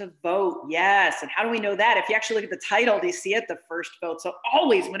going to vote. Yes. And how do we know that? If you actually look at the title, do you see it? The first vote. So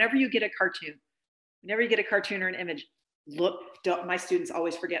always, whenever you get a cartoon or an image, my students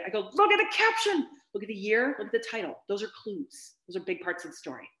always forget. I go, look at the caption, look at the year, look at the title. Those are clues. Those are big parts of the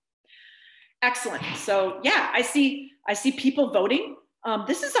story. Excellent. So yeah, I see people voting.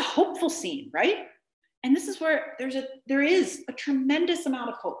 This is a hopeful scene, right? And this is where there is a tremendous amount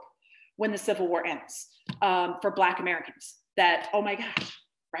of hope when the Civil War ends for Black Americans. That, oh my gosh,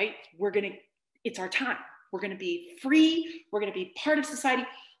 right? It's our time. We're gonna be free. We're gonna be part of society.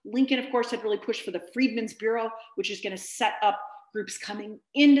 Lincoln, of course, had really pushed for the Freedmen's Bureau, which is gonna set up groups coming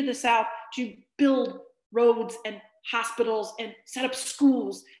into the South to build roads and hospitals and set up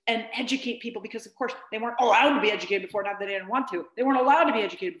schools and educate people, because of course they weren't allowed to be educated before. Not that they didn't want to, they weren't allowed to be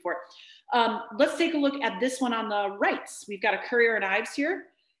educated before. Let's take a look at this one on the right. We've got a Currier and Ives here,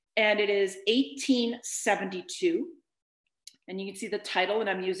 and it is 1872. And you can see the title, and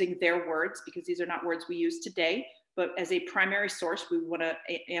I'm using their words because these are not words we use today, but as a primary source, we want to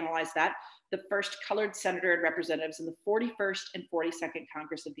analyze that. The first colored senator and representatives in the 41st and 42nd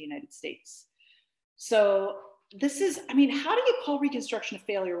Congress of the United States. So this is, how do you call Reconstruction a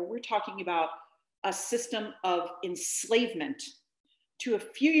failure when we're talking about a system of enslavement to a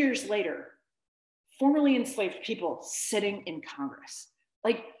few years later, formerly enslaved people sitting in Congress?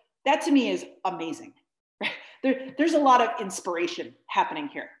 Like, that to me is amazing. There's a lot of inspiration happening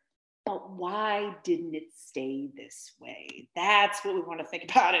here. But why didn't it stay this way? That's what we want to think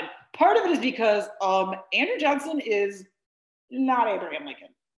about. And part of it is because Andrew Johnson is not Abraham Lincoln.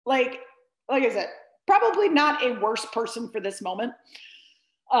 Like I said, probably not a worse person for this moment.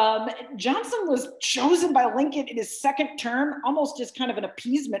 Johnson was chosen by Lincoln in his second term, almost as kind of an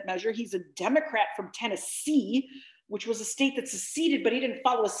appeasement measure. He's a Democrat from Tennessee, which was a state that seceded, but he didn't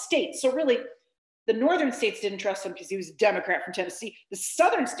follow a state. So really, the northern states didn't trust him because he was a Democrat from Tennessee. The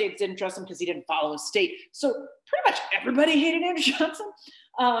southern states didn't trust him because he didn't follow a state. So pretty much everybody hated Andrew Johnson.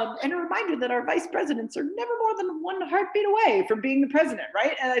 And a reminder that our vice presidents are never more than one heartbeat away from being the president,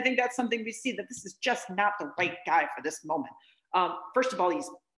 right? And I think that's something we see, that this is just not the right guy for this moment. First of all, he's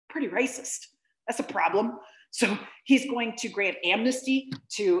pretty racist. That's a problem. So he's going to grant amnesty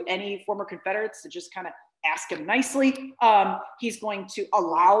to any former Confederates to just kind of ask him nicely. He's going to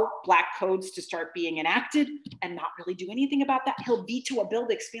allow Black codes to start being enacted and not really do anything about that. He'll veto a bill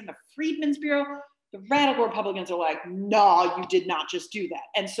to expand the Freedmen's Bureau. The radical Republicans are like, no, you did not just do that.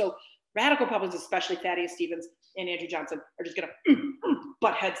 And so radical Republicans, especially Thaddeus Stevens and Andrew Johnson, are just gonna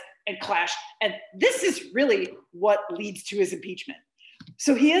butt heads and clash. And this is really what leads to his impeachment.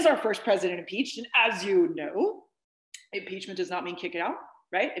 So he is our first president impeached. And as you know, impeachment does not mean kick it out,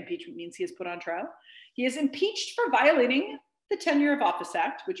 right? Impeachment means he is put on trial. He is impeached for violating the Tenure of Office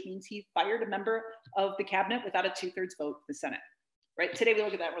Act, which means he fired a member of the cabinet without a 2/3 vote of the Senate. right? Today we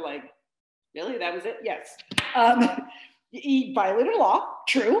look at that, we're like, really, that was it? Yes. He violated law,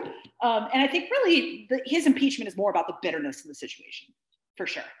 true. And I think really his impeachment is more about the bitterness of the situation, for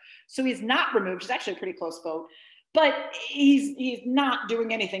sure. So he's not removed. It's actually a pretty close vote, but he's not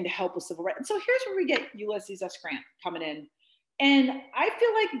doing anything to help with civil rights. And so here's where we get Ulysses S. Grant coming in. And I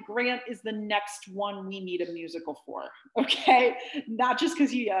feel like Grant is the next one we need a musical for, okay? Not just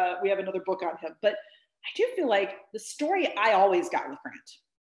because we have another book on him, but I do feel like the story I always got with Grant,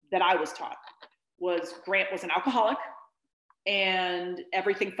 that I was taught, was Grant was an alcoholic and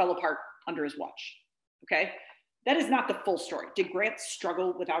everything fell apart under his watch, okay? That is not the full story. Did Grant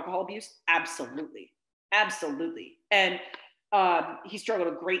struggle with alcohol abuse? Absolutely, absolutely. And he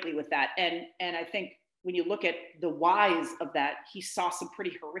struggled greatly with that. And I think when you look at the whys of that, he saw some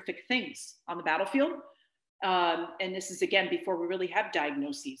pretty horrific things on the battlefield. And this is, again, before we really have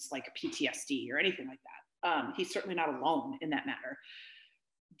diagnoses like PTSD or anything like that. He's certainly not alone in that matter.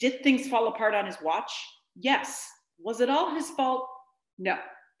 Did things fall apart on his watch? Yes. Was it all his fault? No.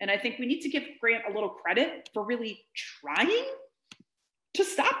 And I think we need to give Grant a little credit for really trying to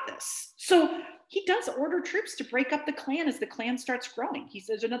stop this. So he does order troops to break up the Klan as the Klan starts growing.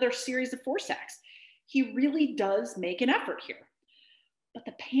 There's another series of force acts. He really does make an effort here. But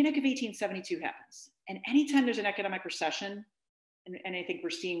the Panic of 1872 happens. And anytime there's an economic recession, and I think we're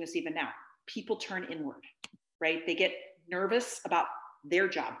seeing this even now, people turn inward, right? They get nervous about their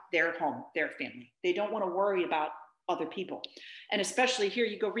job, their home, their family. They don't want to worry about other people. And especially here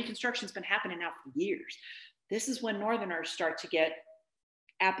you go, Reconstruction's been happening now for years. This is when Northerners start to get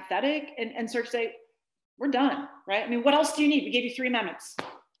apathetic and start to say, we're done, right? I mean, what else do you need? We gave you 3 amendments,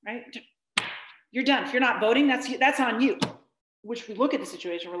 right? You're done. If you're not voting, that's on you. Which we look at the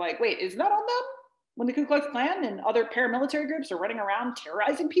situation, we're like, wait, is that on them? When the Ku Klux Klan and other paramilitary groups are running around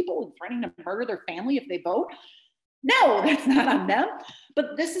terrorizing people and threatening to murder their family if they vote? No, that's not on them.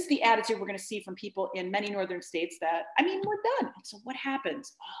 But this is the attitude we're going to see from people in many northern states that, I mean, we're done. And so what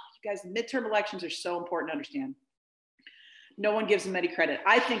happens? Oh, you guys, midterm elections are so important to understand. No one gives them any credit.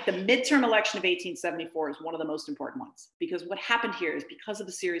 I think the midterm election of 1874 is one of the most important ones, because what happened here is because of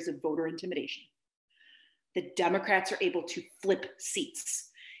the series of voter intimidation, the Democrats are able to flip seats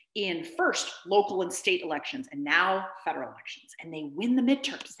in first local and state elections and now federal elections, and they win the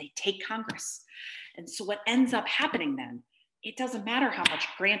midterms. They take Congress. And so what ends up happening then, it doesn't matter how much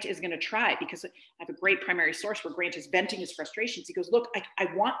Grant is going to try, because I have a great primary source where Grant is venting his frustrations. He goes, look, I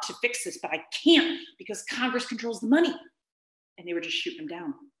want to fix this, but I can't because Congress controls the money. And they were just shooting him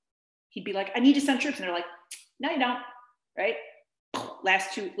down. He'd be like, I need to send troops. And they're like, no, you don't, right?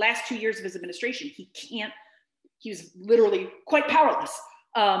 Last two years of his administration, he was literally quite powerless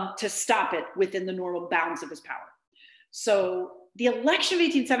to stop it within the normal bounds of his power. So the election of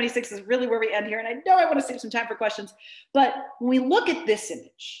 1876 is really where we end here. And I know I want to save some time for questions, but when we look at this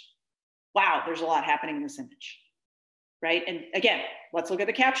image, wow, there's a lot happening in this image, right? And again, let's look at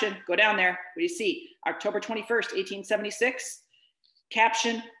the caption. Go down there. What do you see? October 21st, 1876.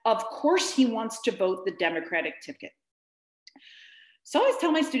 Caption, of course he wants to vote the Democratic ticket. So I always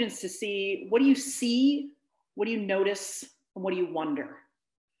tell my students to see, what do you notice, and what do you wonder?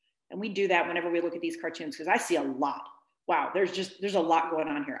 And we do that whenever we look at these cartoons, because I see a lot. Wow, there's a lot going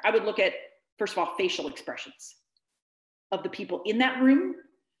on here. I would look at, first of all, facial expressions of the people in that room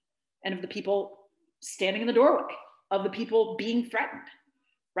and of the people standing in the doorway, of the people being threatened,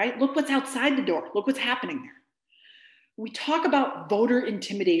 right? Look what's outside the door. Look what's happening there. We talk about voter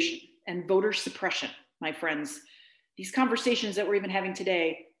intimidation and voter suppression, my friends. These conversations that we're even having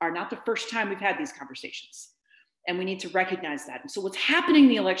today are not the first time we've had these conversations. And we need to recognize that. And so what's happening in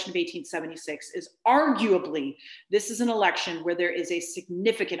the election of 1876 is arguably, this is an election where there is a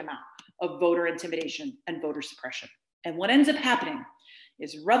significant amount of voter intimidation and voter suppression. And what ends up happening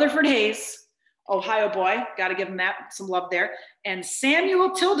is Rutherford Hayes, Ohio boy, got to give him some love there, and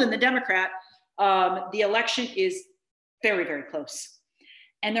Samuel Tilden, the Democrat, the election is very, very close.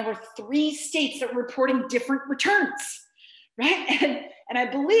 And there were 3 states that were reporting different returns, right? And I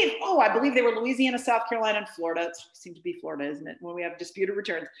believe they were Louisiana, South Carolina, and Florida. It seems to be Florida, isn't it, when we have disputed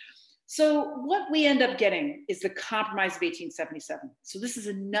returns. So what we end up getting is the Compromise of 1877. So this is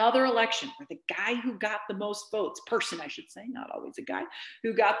another election where the guy who got the most votes, person I should say, not always a guy,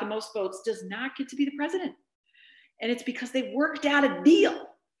 who got the most votes does not get to be the president. And it's because they worked out a deal.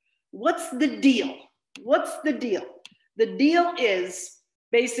 What's the deal? What's the deal? The deal is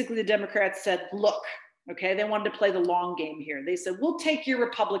basically the Democrats said, look, okay, they wanted to play the long game here. They said, we'll take your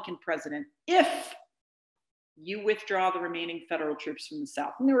Republican president if you withdraw the remaining federal troops from the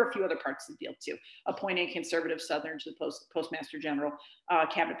South. And there were a few other parts of the deal too. Appointing a conservative Southern to the postmaster general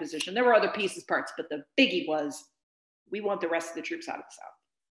cabinet position. There were other parts, but the biggie was We want the rest of the troops out of the South.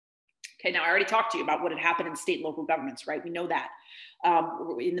 Okay, now I already talked to you about what had happened in state and local governments, right? We know that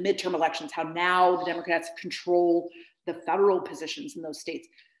in the midterm elections, how now the Democrats control the federal positions in those states.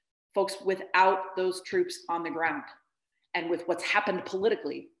 Folks, without those troops on the ground and with what's happened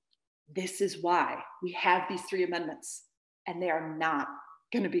politically, this is why we have these 3 amendments, and they are not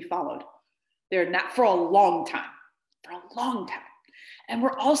going to be followed. They're not for a long time, And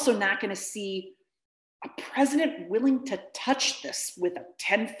we're also not going to see a president willing to touch this with a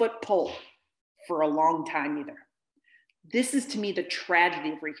 10-foot pole for a long time either. This is, to me, the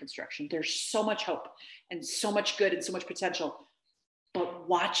tragedy of Reconstruction. There's so much hope and so much good and so much potential, but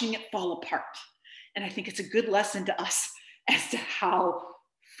watching it fall apart. And I think it's a good lesson to us as to how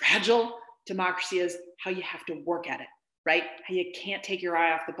fragile democracy is, how you have to work at it, right? How you can't take your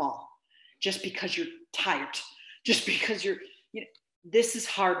eye off the ball just because you're tired, just because this is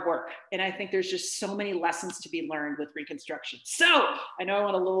hard work. And I think there's just so many lessons to be learned with Reconstruction. So I know I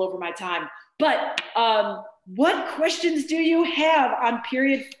went a little over my time, but what questions do you have on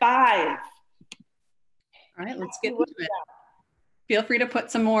period 5? All right, let's get into it. Feel free to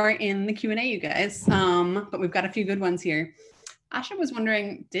put some more in the Q&A, you guys, but we've got a few good ones here. Asha was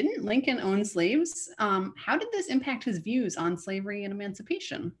wondering, didn't Lincoln own slaves? How did this impact his views on slavery and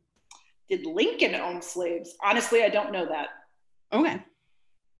emancipation? Did Lincoln own slaves? Honestly, I don't know that. Okay,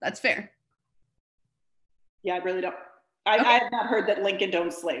 that's fair. Yeah, I really don't. I have not heard that Lincoln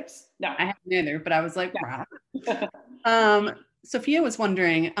owned slaves. No. I haven't either, but I was like, wow. Sophia was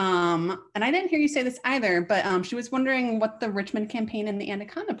wondering, and I didn't hear you say this either, but she was wondering what the Richmond campaign and the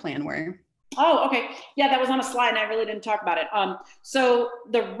Anaconda plan were. Oh, okay. Yeah, that was on a slide and I really didn't talk about it. So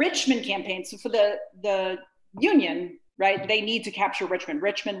the Richmond campaign, so for the Union, right, they need to capture Richmond.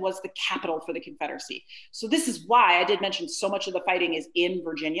 Richmond was the capital for the Confederacy. So this is why I did mention so much of the fighting is in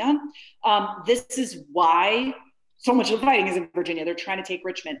Virginia. This is why so much of the fighting is in Virginia. They're trying to take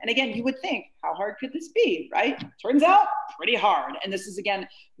Richmond. And again, you would think, how hard could this be, right? Turns out pretty hard. And this is, again,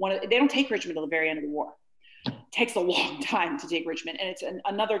 they don't take Richmond till the very end of the war. It takes a long time to take Richmond. And it's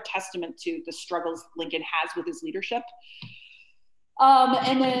another testament to the struggles Lincoln has with his leadership.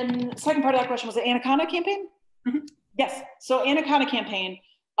 And then the second part of that question was the Anaconda campaign? Mm-hmm. Yes. So Anaconda campaign,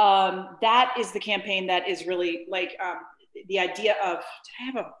 that is the campaign that is really like the idea of, did I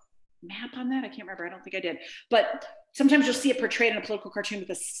have a map on that? I can't remember. I don't think I did. But sometimes you'll see it portrayed in a political cartoon with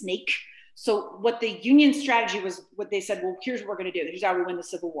a snake. So what the Union strategy was, what they said, well, here's what we're going to do. Here's how we win the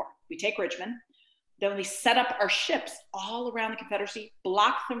Civil War. We take Richmond. Then we set up our ships all around the Confederacy,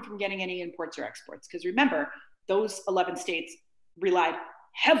 block them from getting any imports or exports. Because remember, those 11 states relied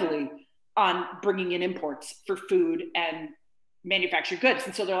heavily on bringing in imports for food and manufactured goods.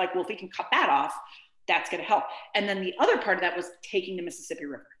 And so they're like, well, if we can cut that off, that's going to help. And then the other part of that was taking the Mississippi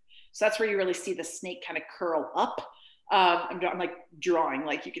River. So that's where you really see the snake kind of curl up. I'm like drawing,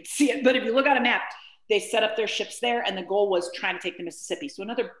 like you can see it. But if you look at a map, they set up their ships there, and the goal was trying to take the Mississippi. So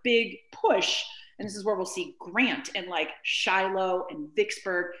another big push, and this is where we'll see Grant and like Shiloh and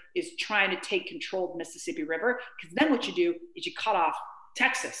Vicksburg is trying to take control of the Mississippi River. Because then what you do is you cut off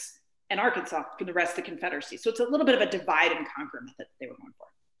Texas and Arkansas from the rest of the Confederacy. So it's a little bit of a divide and conquer method they were going for.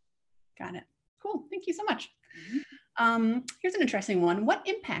 Got it. Cool. Thank you so much. Mm-hmm. Here's an interesting one. What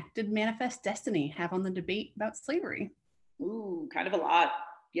impact did Manifest Destiny have on the debate about slavery? Ooh, kind of a lot.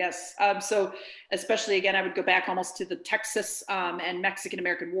 Yes. So especially, again, I would go back almost to the Texas and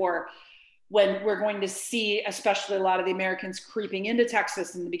Mexican-American War, when we're going to see, especially a lot of the Americans creeping into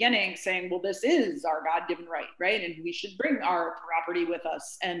Texas in the beginning saying, well, this is our God-given right? And we should bring our property with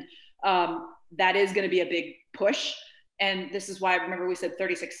us. And that is going to be a big push. And this is why, I remember we said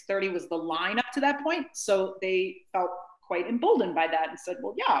 3630 was the line up to that point. So they felt quite emboldened by that and said,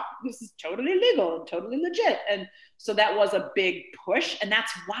 well, yeah, this is totally legal and totally legit. And so that was a big push. And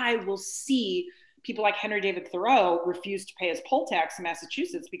that's why we'll see people like Henry David Thoreau refuse to pay his poll tax in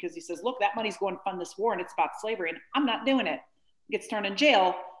Massachusetts, because he says, look, that money's going to fund this war and it's about slavery and I'm not doing it. He gets thrown in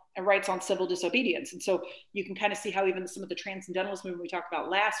jail and writes on civil disobedience. And so you can kind of see how even some of the transcendentalist movement we talked about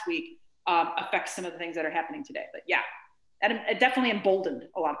last week affects some of the things that are happening today. But yeah, it definitely emboldened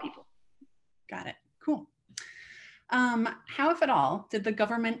a lot of people. Got it. Cool. How, if at all, did the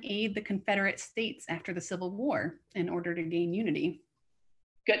government aid the Confederate states after the Civil War in order to gain unity?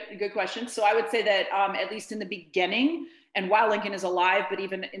 Good question. So I would say that at least in the beginning, and while Lincoln is alive, but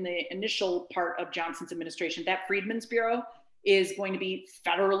even in the initial part of Johnson's administration, that Freedmen's Bureau is going to be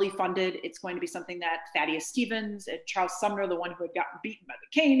federally funded. It's going to be something that Thaddeus Stevens and Charles Sumner, the one who had gotten beaten by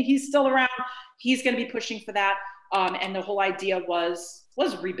the cane, he's still around. He's going to be pushing for that. And the whole idea was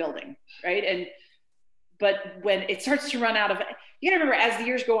rebuilding, right? But when it starts to run out of, you gotta remember, as the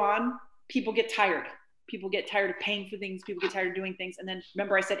years go on, people get tired. People get tired of paying for things. People get tired of doing things. And then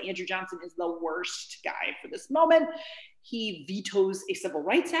remember I said Andrew Johnson is the worst guy for this moment. He vetoes a civil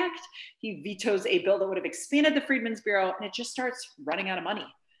rights act. He vetoes a bill that would have expanded the Freedmen's Bureau, and it just starts running out of money.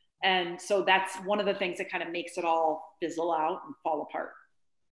 And so that's one of the things that kind of makes it all fizzle out and fall apart.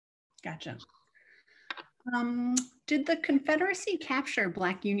 Gotcha. Did the Confederacy capture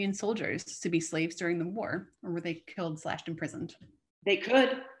Black Union soldiers to be slaves during the war, or were they killed / imprisoned? They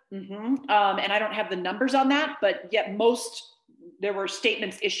could. And I don't have the numbers on that, but yet there were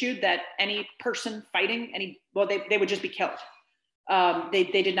statements issued that any person fighting they would just be killed. They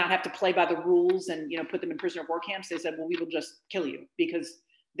did not have to play by the rules and, put them in prisoner of war camps. They said, well, we will just kill you, because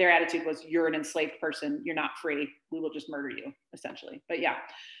their attitude was, you're an enslaved person. You're not free. We will just murder you, essentially. But yeah,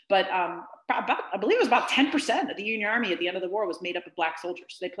 I believe it was about 10% of the Union Army at the end of the war was made up of Black soldiers.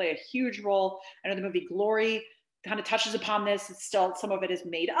 So they play a huge role. I know the movie Glory kind of touches upon this. It's still, some of it is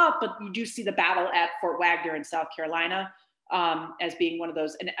made up, but you do see the battle at Fort Wagner in South Carolina as being one of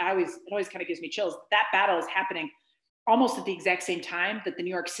those. And it always kind of gives me chills. That battle is happening almost at the exact same time that the New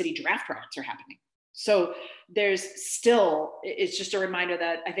York City draft riots are happening. So it's just a reminder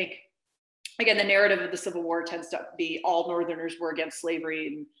that I think, again, the narrative of the Civil War tends to be all Northerners were against slavery.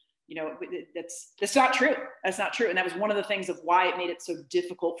 And, that's not true. That's not true. And that was one of the things of why it made it so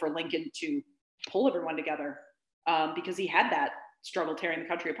difficult for Lincoln to pull everyone together, because he had that struggle tearing the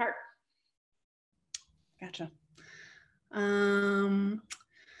country apart. Gotcha.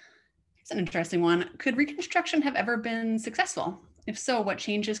 It's an interesting one. Could Reconstruction have ever been successful? If so, what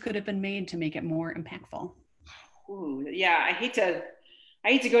changes could have been made to make it more impactful? Ooh, yeah, I hate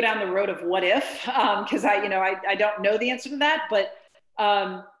to go down the road of what if, because I don't know the answer to that, but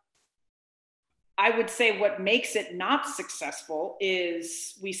I would say what makes it not successful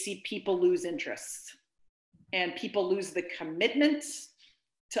is we see people lose interest, and people lose the commitment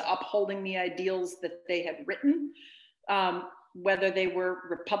to upholding the ideals that they had written, whether they were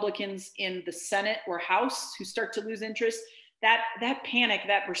Republicans in the Senate or House who start to lose interest. That panic,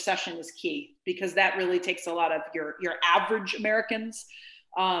 that recession is key, because that really takes a lot of your average Americans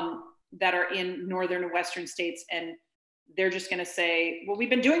that are in northern and western states, and they're just going to say, well, we've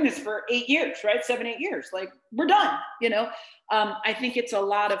been doing this for 8 years, right? 7-8 years, like we're done. I think it's a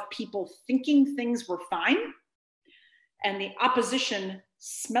lot of people thinking things were fine, and the opposition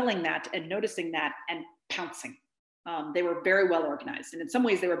smelling that and noticing that and pouncing. They were very well organized. And in some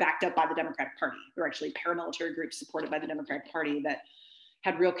ways they were backed up by the Democratic Party. There were actually paramilitary groups supported by the Democratic Party that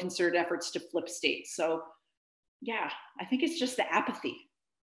had real concerted efforts to flip states. So yeah, I think it's just the apathy,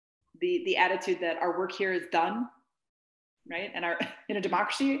 the attitude that our work here is done, right? And in a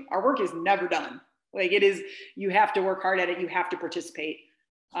democracy, our work is never done. Like it is, you have to work hard at it. You have to participate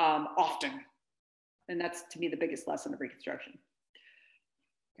often. And that's, to me, the biggest lesson of Reconstruction.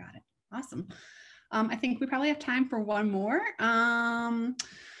 Got it. Awesome. I think we probably have time for one more.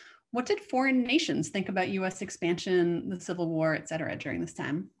 What did foreign nations think about U.S. expansion, the Civil War, et cetera, during this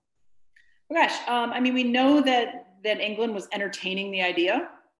time? Oh gosh, we know that England was entertaining the idea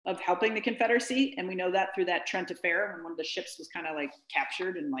of helping the Confederacy, and we know that through that Trent affair when one of the ships was kind of like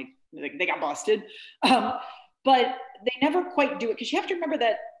captured and like they got busted. But they never quite do it, because you have to remember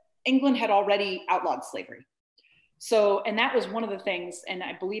that England had already outlawed slavery. So, and that was one of the things, and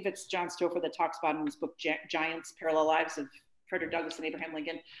I believe it's John Stouffer that talks about in his book, Giants, Parallel Lives of Frederick Douglass and Abraham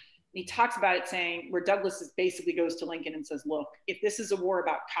Lincoln. And he talks about it saying, where Douglass basically goes to Lincoln and says, look, if this is a war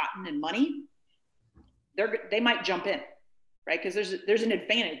about cotton and money, they might jump in, right? Because there's an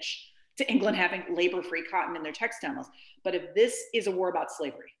advantage to England having labor-free cotton in their textile mills. But if this is a war about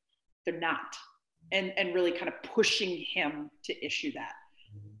slavery, they're not. And really kind of pushing him to issue that.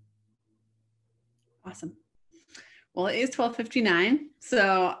 Awesome. Well, it is 12:59,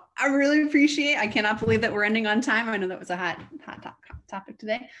 so I cannot believe that we're ending on time. I know that was a hot topic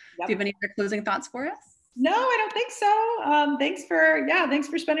today. Yep. Do you have any other closing thoughts for us? No, I don't think so. Thanks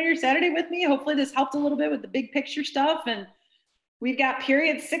for spending your Saturday with me. Hopefully this helped a little bit with the big picture stuff. And we've got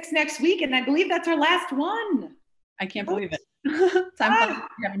period 6 next week, and I believe that's our last one. I can't believe it. Time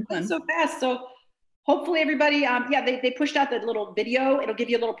having fun. So fast. So hopefully everybody, they pushed out that little video. It'll give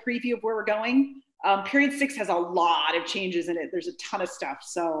you a little preview of where we're going. Period 6 has a lot of changes in it. There's a ton of stuff.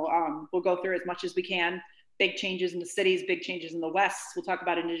 So we'll go through as much as we can. Big changes in the cities, big changes in the West. We'll talk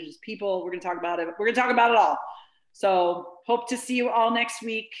about Indigenous people. We're going to talk about it. We're going to talk about it all. So hope to see you all next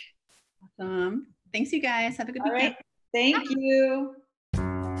week. Awesome. Thanks, you guys. Have a good weekend. All right. Thank you.